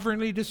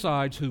sovereignly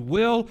decides who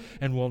will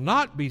and will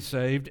not be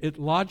saved, it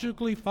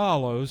logically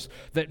follows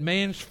that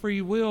man's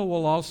free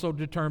will also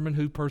determine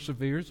who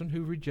perseveres and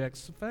who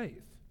rejects the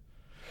faith.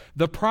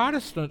 The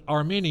Protestant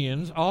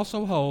Arminians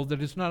also hold that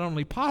it's not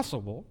only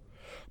possible,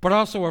 but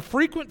also a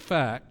frequent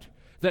fact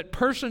that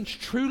persons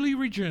truly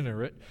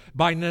regenerate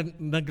by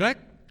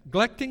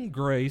neglecting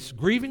grace,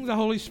 grieving the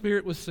Holy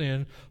Spirit with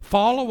sin,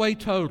 fall away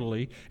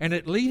totally, and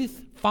at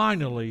least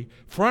finally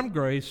from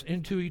grace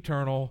into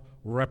eternal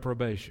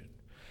reprobation.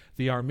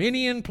 The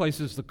Arminian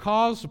places the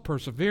cause of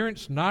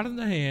perseverance not in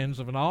the hands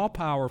of an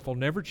all-powerful,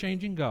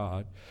 never-changing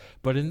God,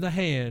 but in the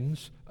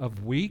hands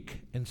of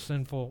weak and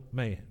sinful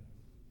man.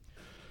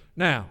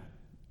 Now,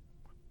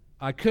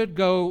 I could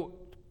go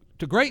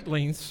to great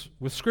lengths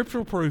with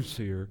scriptural proofs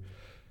here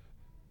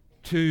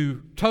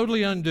to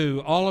totally undo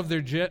all of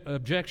their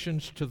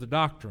objections to the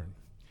doctrine.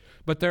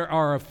 But there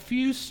are a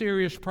few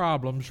serious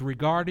problems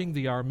regarding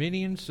the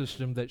Arminian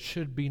system that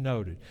should be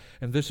noted.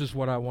 And this is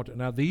what I want to...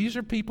 Now, these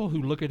are people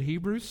who look at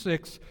Hebrews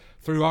 6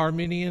 through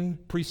Arminian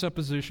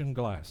presupposition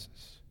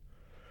glasses.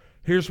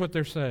 Here's what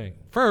they're saying.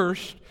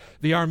 First,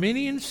 the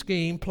Arminian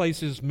scheme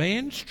places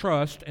man's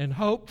trust and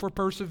hope for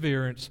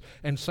perseverance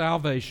and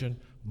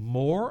salvation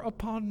more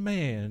upon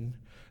man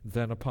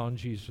than upon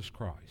Jesus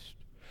Christ.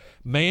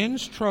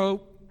 Man's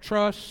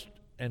trust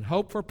and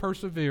hope for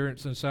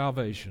perseverance and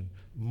salvation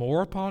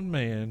more upon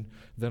man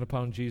than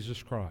upon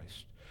Jesus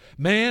Christ.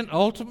 Man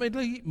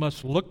ultimately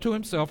must look to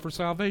himself for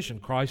salvation.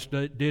 Christ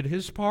did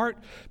his part,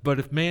 but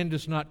if man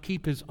does not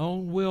keep his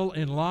own will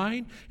in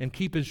line and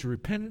keep his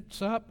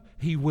repentance up,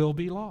 he will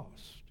be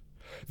lost.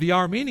 The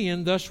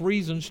Arminian thus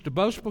reasons to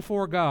boast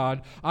before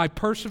God, I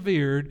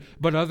persevered,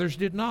 but others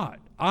did not.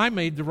 I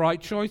made the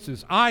right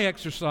choices. I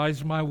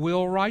exercised my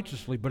will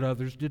righteously, but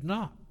others did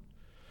not.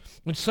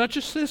 In such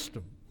a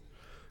system,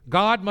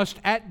 God must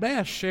at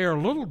best share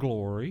a little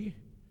glory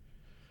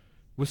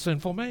with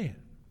sinful man.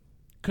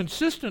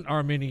 Consistent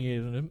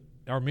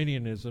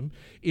Arminianism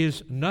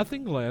is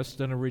nothing less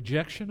than a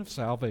rejection of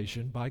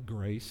salvation by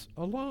grace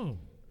alone.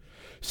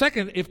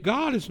 Second, if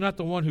God is not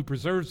the one who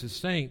preserves his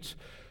saints,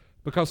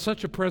 because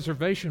such a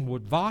preservation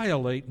would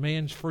violate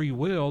man's free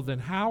will, then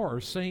how are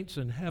saints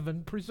in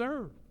heaven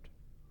preserved?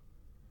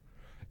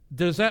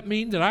 Does that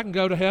mean that I can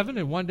go to heaven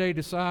and one day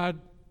decide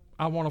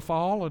I want to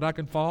fall and I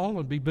can fall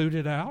and be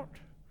booted out?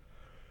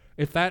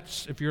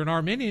 If you're an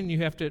Arminian, you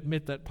have to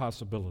admit that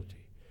possibility.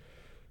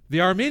 The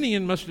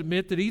Arminian must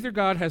admit that either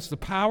God has the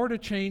power to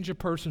change a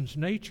person's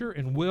nature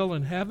and will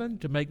in heaven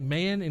to make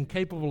man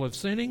incapable of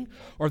sinning,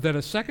 or that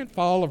a second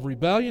fall of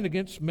rebellion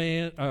against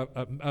man,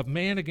 of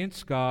man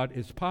against God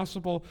is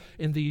possible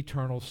in the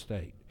eternal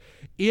state.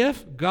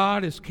 If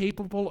God is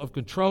capable of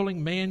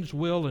controlling man's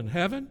will in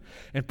heaven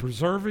and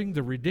preserving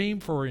the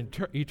redeemed for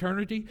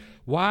eternity,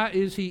 why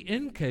is he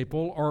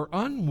incapable or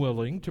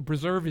unwilling to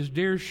preserve his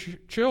dear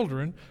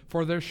children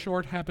for their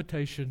short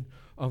habitation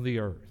on the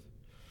earth?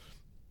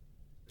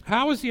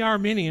 How is the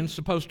Arminian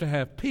supposed to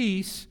have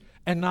peace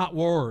and not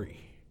worry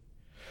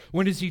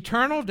when his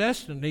eternal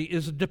destiny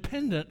is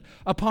dependent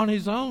upon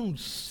his own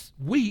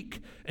weak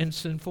and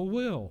sinful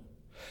will?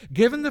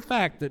 Given the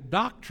fact that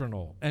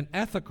doctrinal and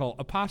ethical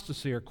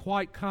apostasy are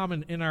quite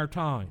common in our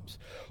times,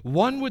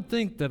 one would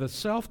think that a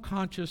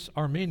self-conscious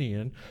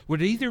Arminian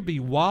would either be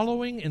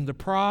wallowing in the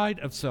pride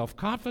of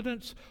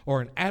self-confidence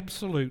or an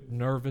absolute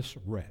nervous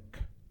wreck.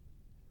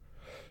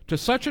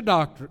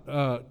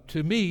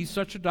 To me,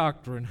 such a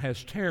doctrine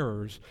has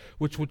terrors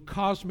which would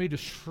cause me to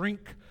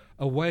shrink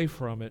away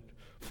from it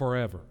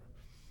forever,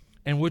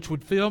 and which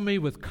would fill me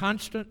with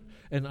constant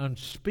and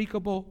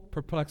unspeakable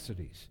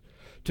perplexities.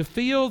 To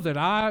feel that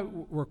I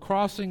were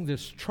crossing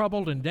this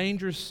troubled and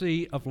dangerous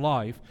sea of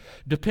life,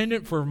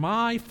 dependent for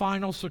my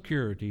final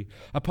security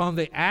upon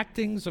the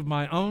actings of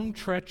my own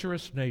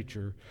treacherous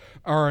nature,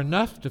 are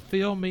enough to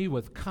fill me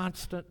with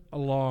constant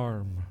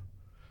alarm.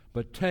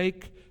 But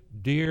take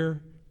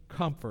dear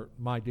comfort,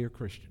 my dear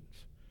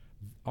Christians.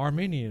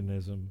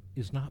 Arminianism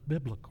is not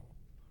biblical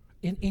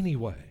in any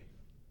way.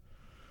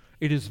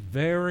 It is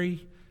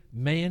very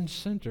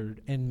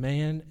man-centered and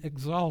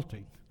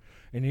man-exalting.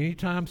 And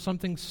anytime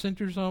something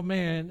centers on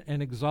man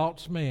and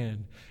exalts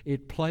man,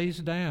 it plays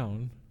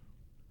down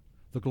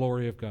the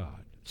glory of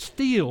God,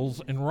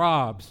 steals and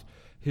robs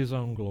his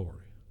own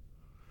glory.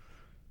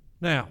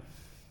 Now,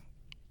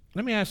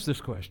 let me ask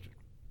this question.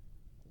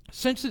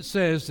 Since it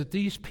says that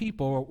these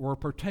people were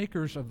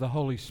partakers of the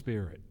Holy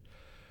Spirit,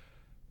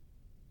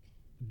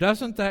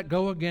 doesn't that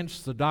go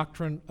against the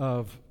doctrine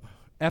of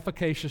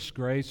efficacious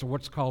grace, or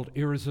what's called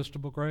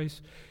irresistible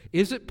grace?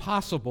 Is it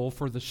possible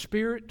for the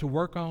Spirit to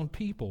work on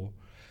people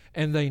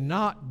and they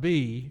not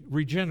be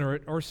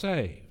regenerate or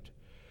saved?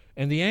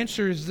 And the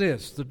answer is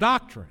this: the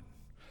doctrine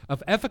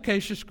of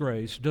efficacious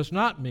grace does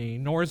not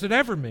mean, nor has it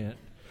ever meant,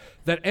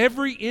 that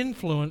every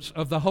influence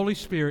of the Holy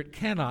Spirit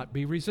cannot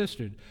be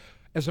resisted.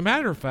 As a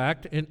matter of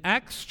fact, in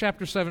Acts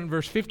chapter 7,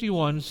 verse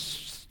 51,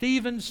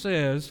 Stephen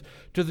says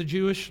to the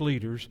Jewish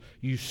leaders,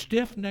 "You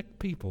stiff-necked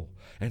people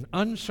and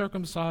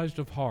uncircumcised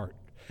of heart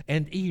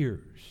and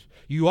ears,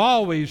 you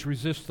always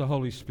resist the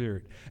Holy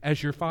Spirit,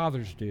 as your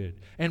fathers did."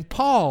 And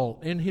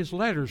Paul, in his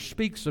letters,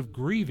 speaks of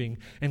grieving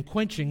and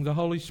quenching the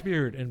Holy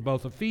Spirit in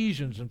both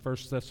Ephesians and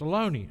 1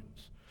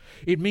 Thessalonians.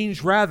 It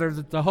means rather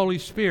that the Holy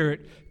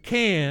Spirit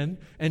can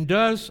and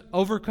does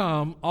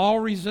overcome all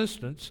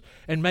resistance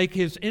and make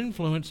his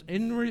influence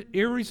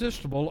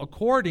irresistible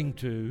according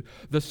to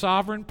the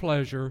sovereign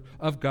pleasure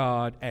of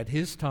God at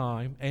his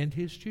time and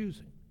his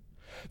choosing.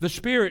 The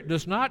Spirit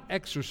does not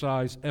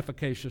exercise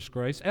efficacious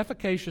grace.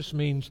 Efficacious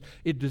means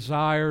it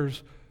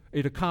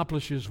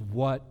accomplishes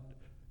what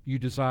you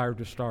desire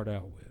to start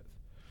out with.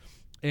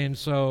 And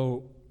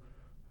so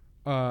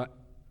the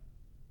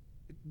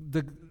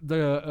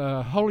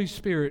Holy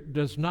Spirit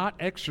does not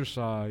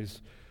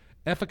exercise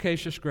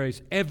efficacious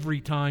grace every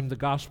time the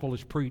gospel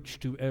is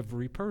preached to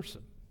every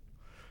person.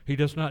 He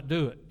does not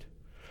do it.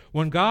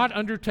 When God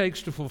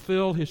undertakes to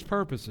fulfill his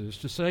purposes,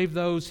 to save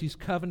those he's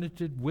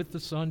covenanted with the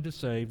Son to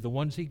save, the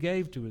ones he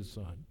gave to his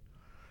Son,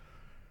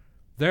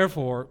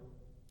 therefore,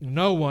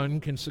 no one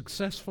can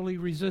successfully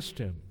resist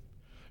him.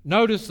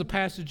 Notice the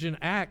passage in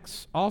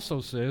Acts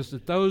also says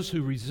that those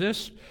who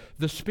resist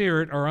the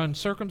Spirit are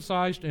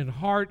uncircumcised in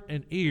heart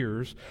and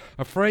ears,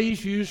 a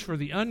phrase used for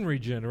the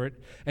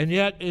unregenerate, and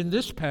yet in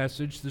this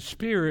passage the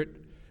Spirit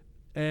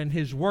and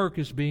his work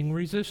is being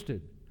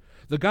resisted.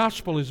 The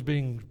gospel is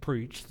being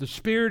preached, the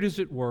Spirit is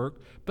at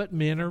work, but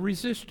men are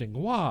resisting.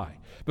 Why?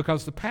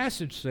 Because the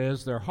passage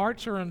says their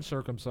hearts are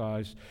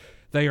uncircumcised.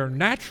 They are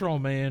natural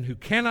man who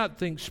cannot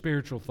think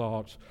spiritual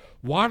thoughts.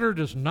 Water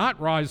does not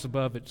rise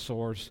above its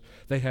source.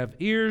 They have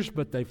ears,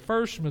 but they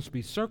first must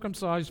be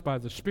circumcised by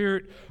the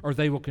Spirit, or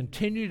they will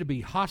continue to be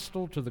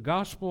hostile to the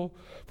gospel.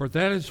 For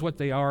that is what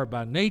they are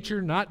by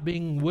nature. Not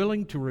being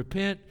willing to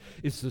repent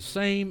is the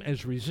same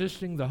as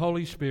resisting the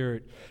Holy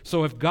Spirit.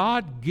 So if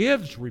God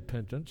gives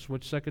repentance,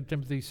 which 2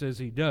 Timothy says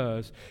he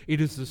does, it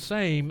is the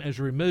same as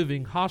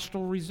removing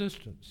hostile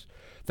resistance.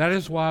 That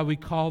is why we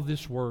call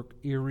this work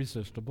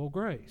irresistible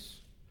grace.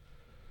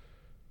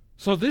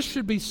 So this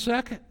should be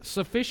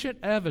sufficient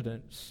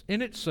evidence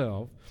in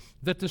itself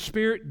that the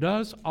Spirit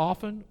does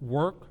often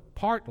work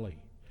partly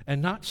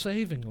and not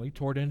savingly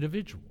toward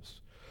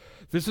individuals.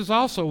 This is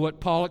also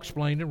what Paul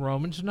explained in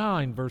Romans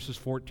 9, verses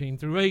 14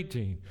 through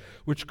 18,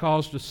 which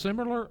caused a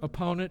similar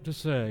opponent to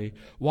say,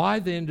 "Why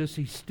then does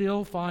he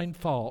still find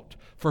fault?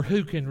 For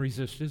who can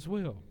resist his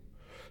will?"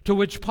 To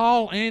which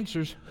Paul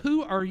answers,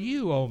 "Who are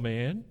you, O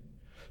man,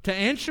 to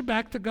answer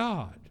back to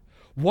God?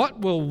 What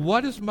will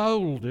what is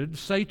molded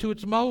say to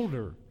its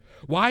molder?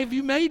 Why have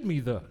you made me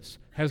thus?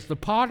 Has the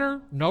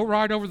potter no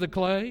right over the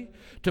clay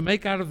to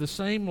make out of the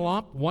same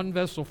lump one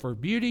vessel for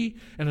beauty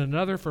and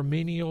another for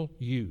menial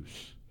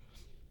use?"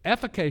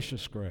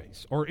 Efficacious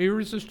grace, or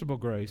irresistible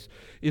grace,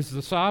 is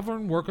the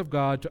sovereign work of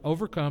God to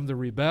overcome the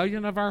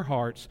rebellion of our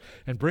hearts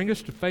and bring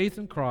us to faith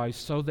in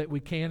Christ so that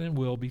we can and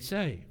will be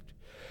saved.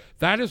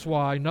 That is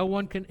why no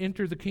one can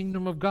enter the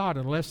kingdom of God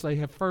unless they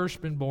have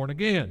first been born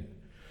again.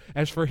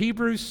 As for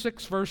Hebrews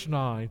 6, verse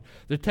 9,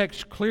 the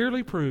text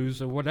clearly proves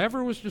that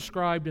whatever was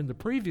described in the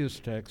previous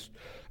text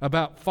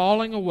about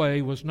falling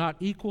away was not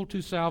equal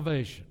to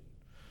salvation.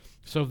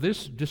 So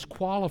this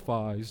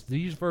disqualifies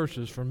these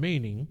verses from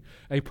meaning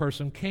a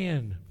person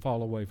can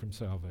fall away from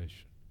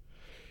salvation.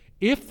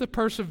 If the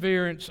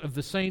perseverance of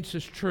the saints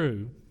is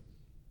true,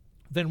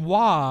 then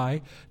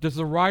why does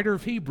the writer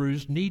of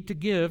Hebrews need to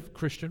give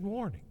Christian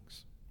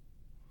warnings?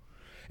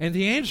 And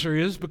the answer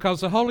is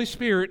because the Holy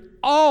Spirit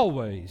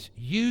always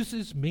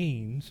uses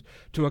means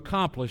to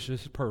accomplish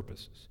His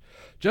purposes.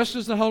 Just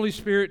as the Holy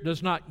Spirit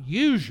does not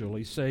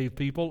usually save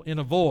people in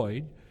a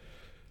void,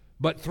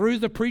 but through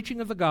the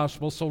preaching of the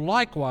gospel, so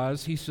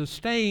likewise He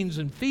sustains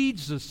and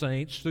feeds the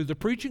saints through the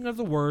preaching of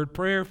the word,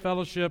 prayer,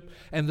 fellowship,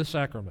 and the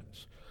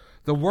sacraments.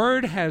 The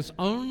word has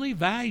only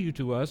value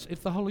to us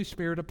if the Holy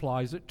Spirit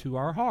applies it to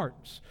our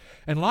hearts.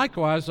 And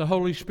likewise, the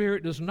Holy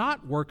Spirit does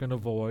not work in a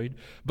void,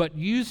 but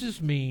uses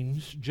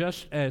means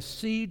just as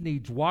seed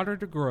needs water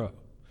to grow.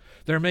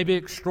 There may be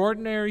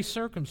extraordinary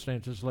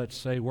circumstances, let's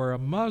say, where a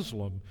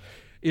Muslim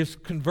is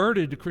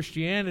converted to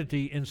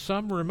Christianity in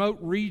some remote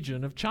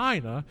region of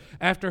China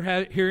after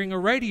hearing a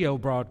radio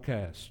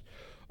broadcast,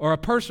 or a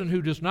person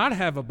who does not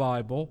have a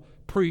Bible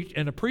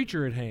and a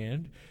preacher at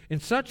hand.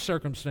 In such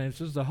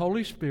circumstances, the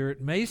Holy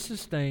Spirit may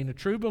sustain a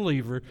true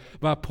believer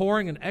by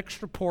pouring an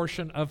extra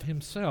portion of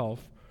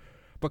Himself,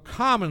 but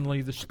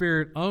commonly the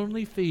Spirit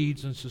only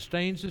feeds and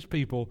sustains His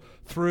people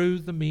through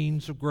the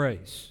means of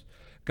grace.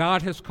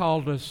 God has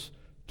called us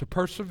to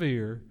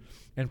persevere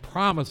and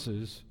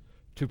promises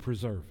to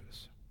preserve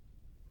us.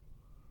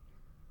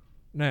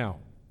 Now,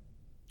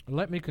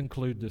 let me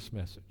conclude this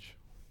message.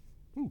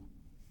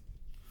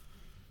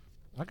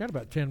 I got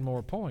about 10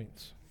 more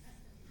points.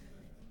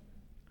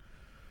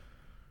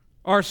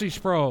 R.C.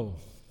 Sproul,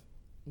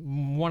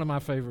 one of my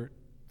favorite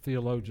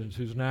theologians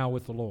who's now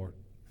with the Lord.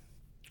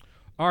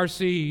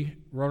 R.C.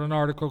 wrote an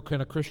article,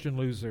 Can a Christian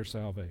Lose Their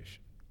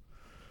Salvation?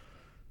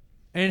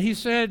 And he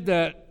said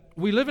that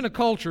we live in a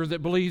culture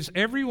that believes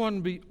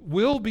everyone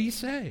will be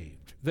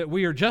saved, that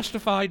we are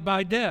justified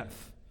by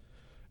death.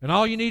 And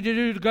all you need to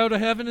do to go to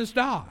heaven is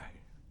die.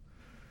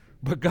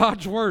 But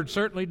God's Word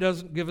certainly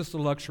doesn't give us the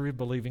luxury of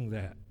believing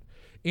that.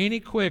 Any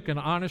quick and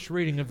honest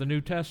reading of the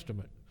New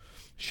Testament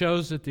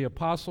shows that the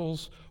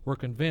apostles were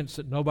convinced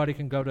that nobody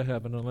can go to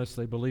heaven unless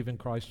they believe in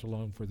Christ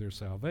alone for their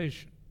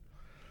salvation.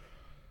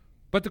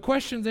 But the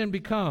question then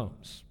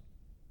becomes,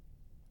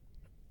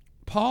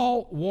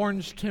 Paul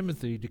warns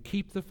Timothy to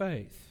keep the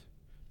faith,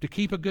 to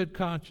keep a good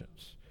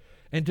conscience,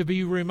 and to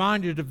be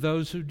reminded of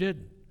those who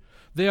didn't.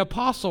 The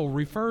apostle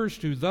refers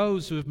to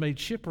those who have made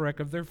shipwreck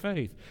of their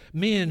faith,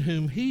 men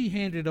whom he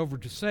handed over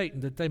to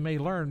Satan that they may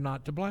learn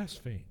not to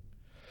blaspheme.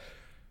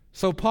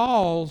 So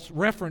Paul's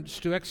reference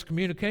to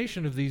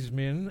excommunication of these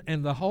men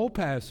and the whole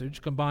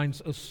passage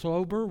combines a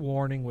sober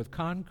warning with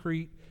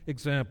concrete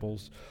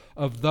examples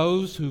of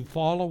those who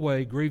fall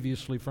away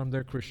grievously from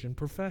their Christian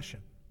profession.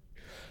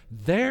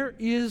 There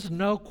is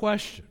no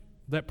question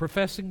that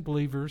professing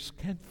believers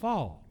can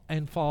fall,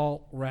 and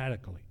fall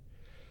radically.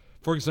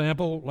 For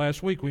example,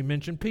 last week we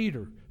mentioned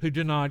Peter, who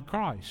denied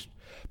Christ.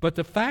 But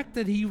the fact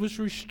that he was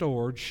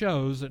restored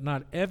shows that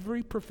not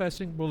every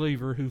professing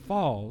believer who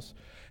falls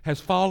has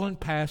fallen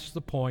past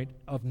the point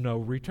of no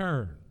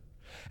return.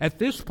 At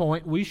this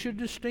point, we should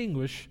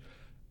distinguish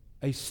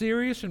a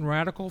serious and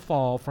radical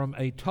fall from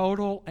a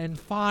total and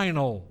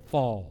final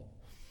fall.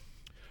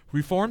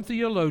 Reformed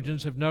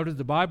theologians have noted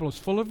the Bible is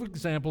full of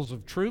examples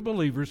of true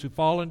believers who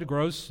fall into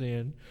gross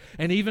sin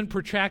and even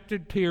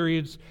protracted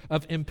periods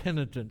of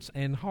impenitence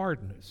and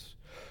hardness.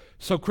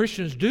 So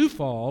Christians do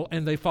fall,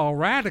 and they fall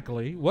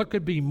radically. What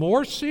could be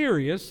more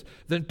serious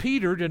than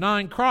Peter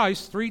denying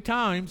Christ 3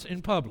 times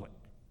in public?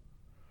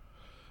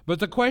 But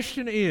the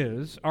question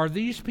is, are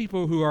these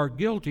people who are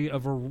guilty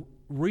of a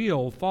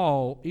real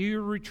fall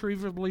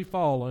irretrievably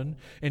fallen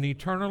and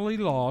eternally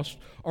lost,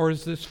 or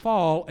is this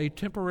fall a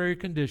temporary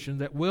condition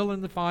that will,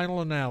 in the final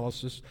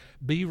analysis,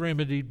 be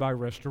remedied by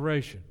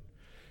restoration?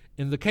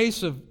 In the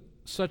case of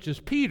such as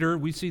Peter,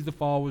 we see the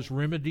fall was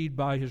remedied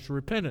by his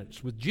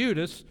repentance. With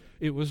Judas,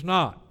 it was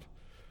not.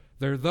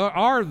 There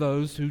are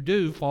those who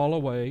do fall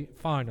away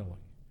finally.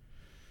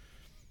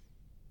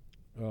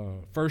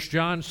 1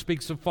 John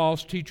speaks of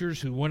false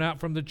teachers who went out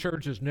from the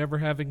church as never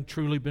having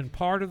truly been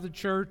part of the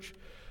church.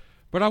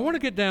 But I want to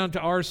get down to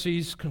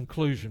R.C.'s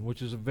conclusion,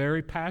 which is a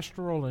very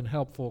pastoral and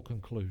helpful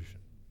conclusion.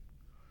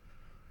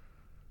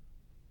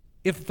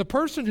 If the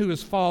person who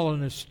has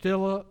fallen is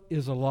still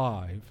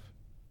alive,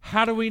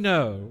 how do we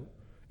know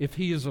if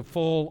he is a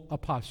full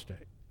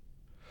apostate?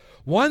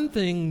 One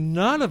thing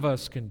none of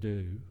us can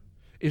do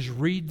is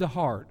read the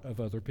heart of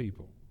other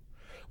people.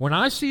 When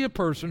I see a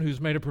person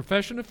who's made a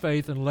profession of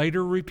faith and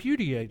later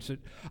repudiates it,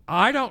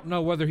 I don't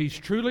know whether he's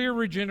truly a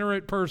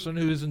regenerate person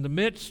who is in the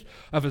midst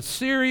of a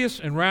serious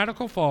and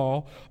radical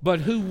fall,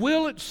 but who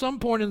will at some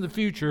point in the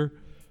future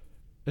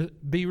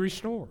be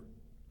restored.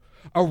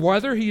 Or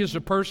whether he is a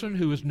person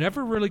who was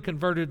never really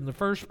converted in the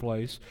first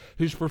place,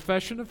 whose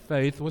profession of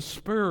faith was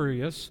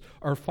spurious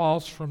or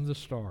false from the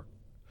start.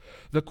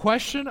 The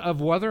question of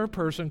whether a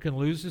person can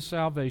lose his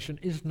salvation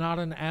is not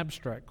an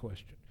abstract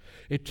question.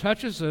 It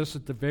touches us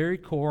at the very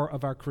core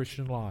of our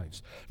Christian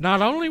lives,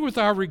 not only with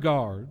our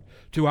regard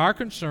to our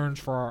concerns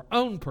for our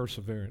own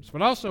perseverance,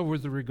 but also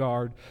with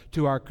regard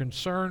to our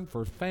concern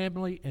for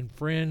family and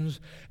friends,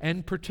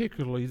 and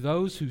particularly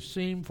those who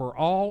seem, for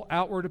all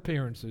outward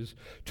appearances,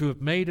 to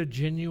have made a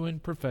genuine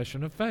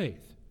profession of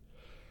faith.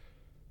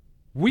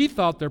 We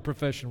thought their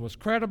profession was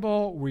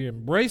credible. We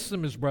embraced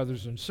them as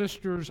brothers and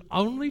sisters,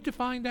 only to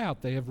find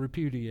out they have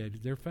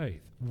repudiated their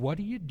faith. What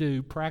do you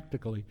do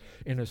practically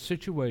in a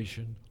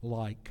situation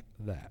like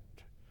that?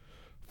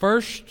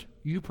 First,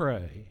 you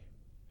pray.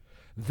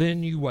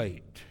 Then you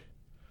wait.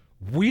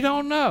 We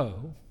don't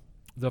know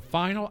the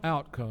final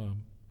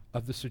outcome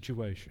of the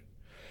situation.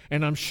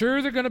 And I'm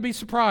sure there are going to be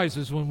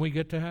surprises when we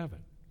get to heaven.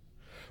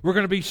 We're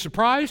going to be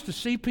surprised to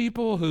see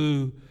people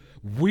who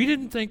we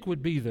didn't think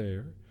would be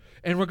there.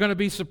 And we're going to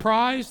be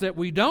surprised that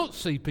we don't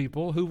see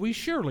people who we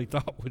surely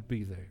thought would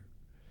be there.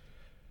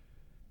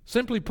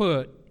 Simply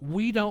put,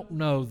 we don't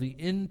know the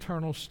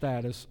internal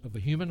status of a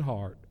human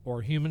heart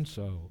or human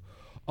soul.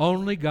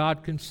 Only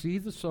God can see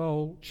the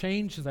soul,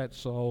 change that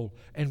soul,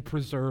 and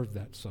preserve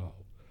that soul.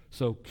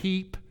 So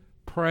keep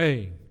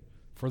praying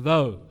for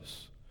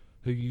those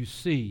who you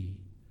see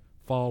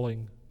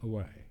falling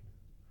away.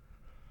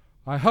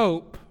 I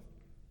hope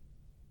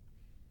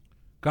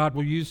God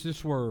will use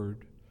this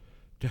word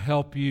to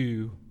help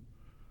you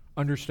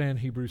understand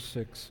Hebrews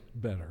 6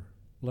 better.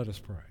 Let us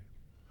pray.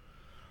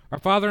 Our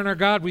Father and our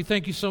God, we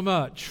thank you so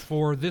much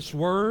for this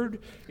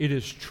word. It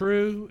is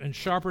true and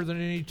sharper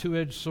than any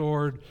two-edged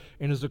sword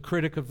and is a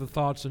critic of the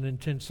thoughts and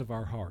intents of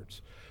our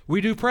hearts. We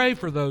do pray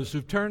for those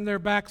who've turned their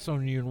backs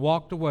on you and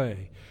walked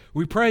away.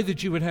 We pray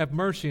that you would have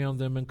mercy on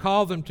them and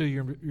call them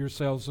to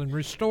yourselves and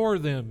restore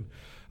them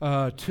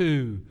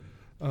to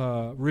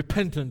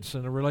repentance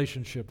and a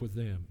relationship with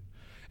them.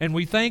 And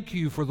we thank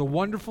you for the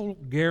wonderful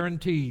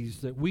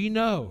guarantees that we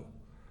know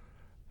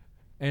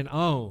and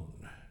own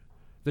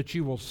that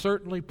you will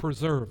certainly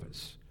preserve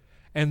us,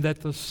 and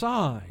that the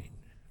sign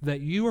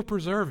that you are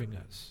preserving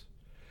us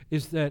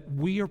is that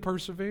we are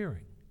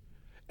persevering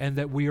and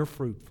that we are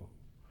fruitful.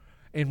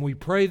 And we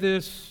pray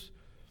this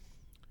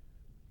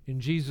in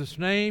Jesus'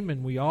 name,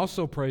 and we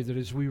also pray that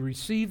as we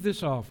receive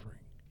this offering,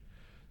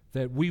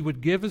 that we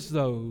would give as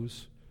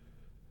those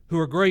who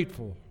are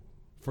grateful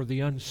for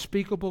the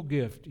unspeakable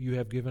gift you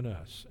have given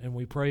us. And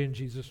we pray in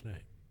Jesus' name.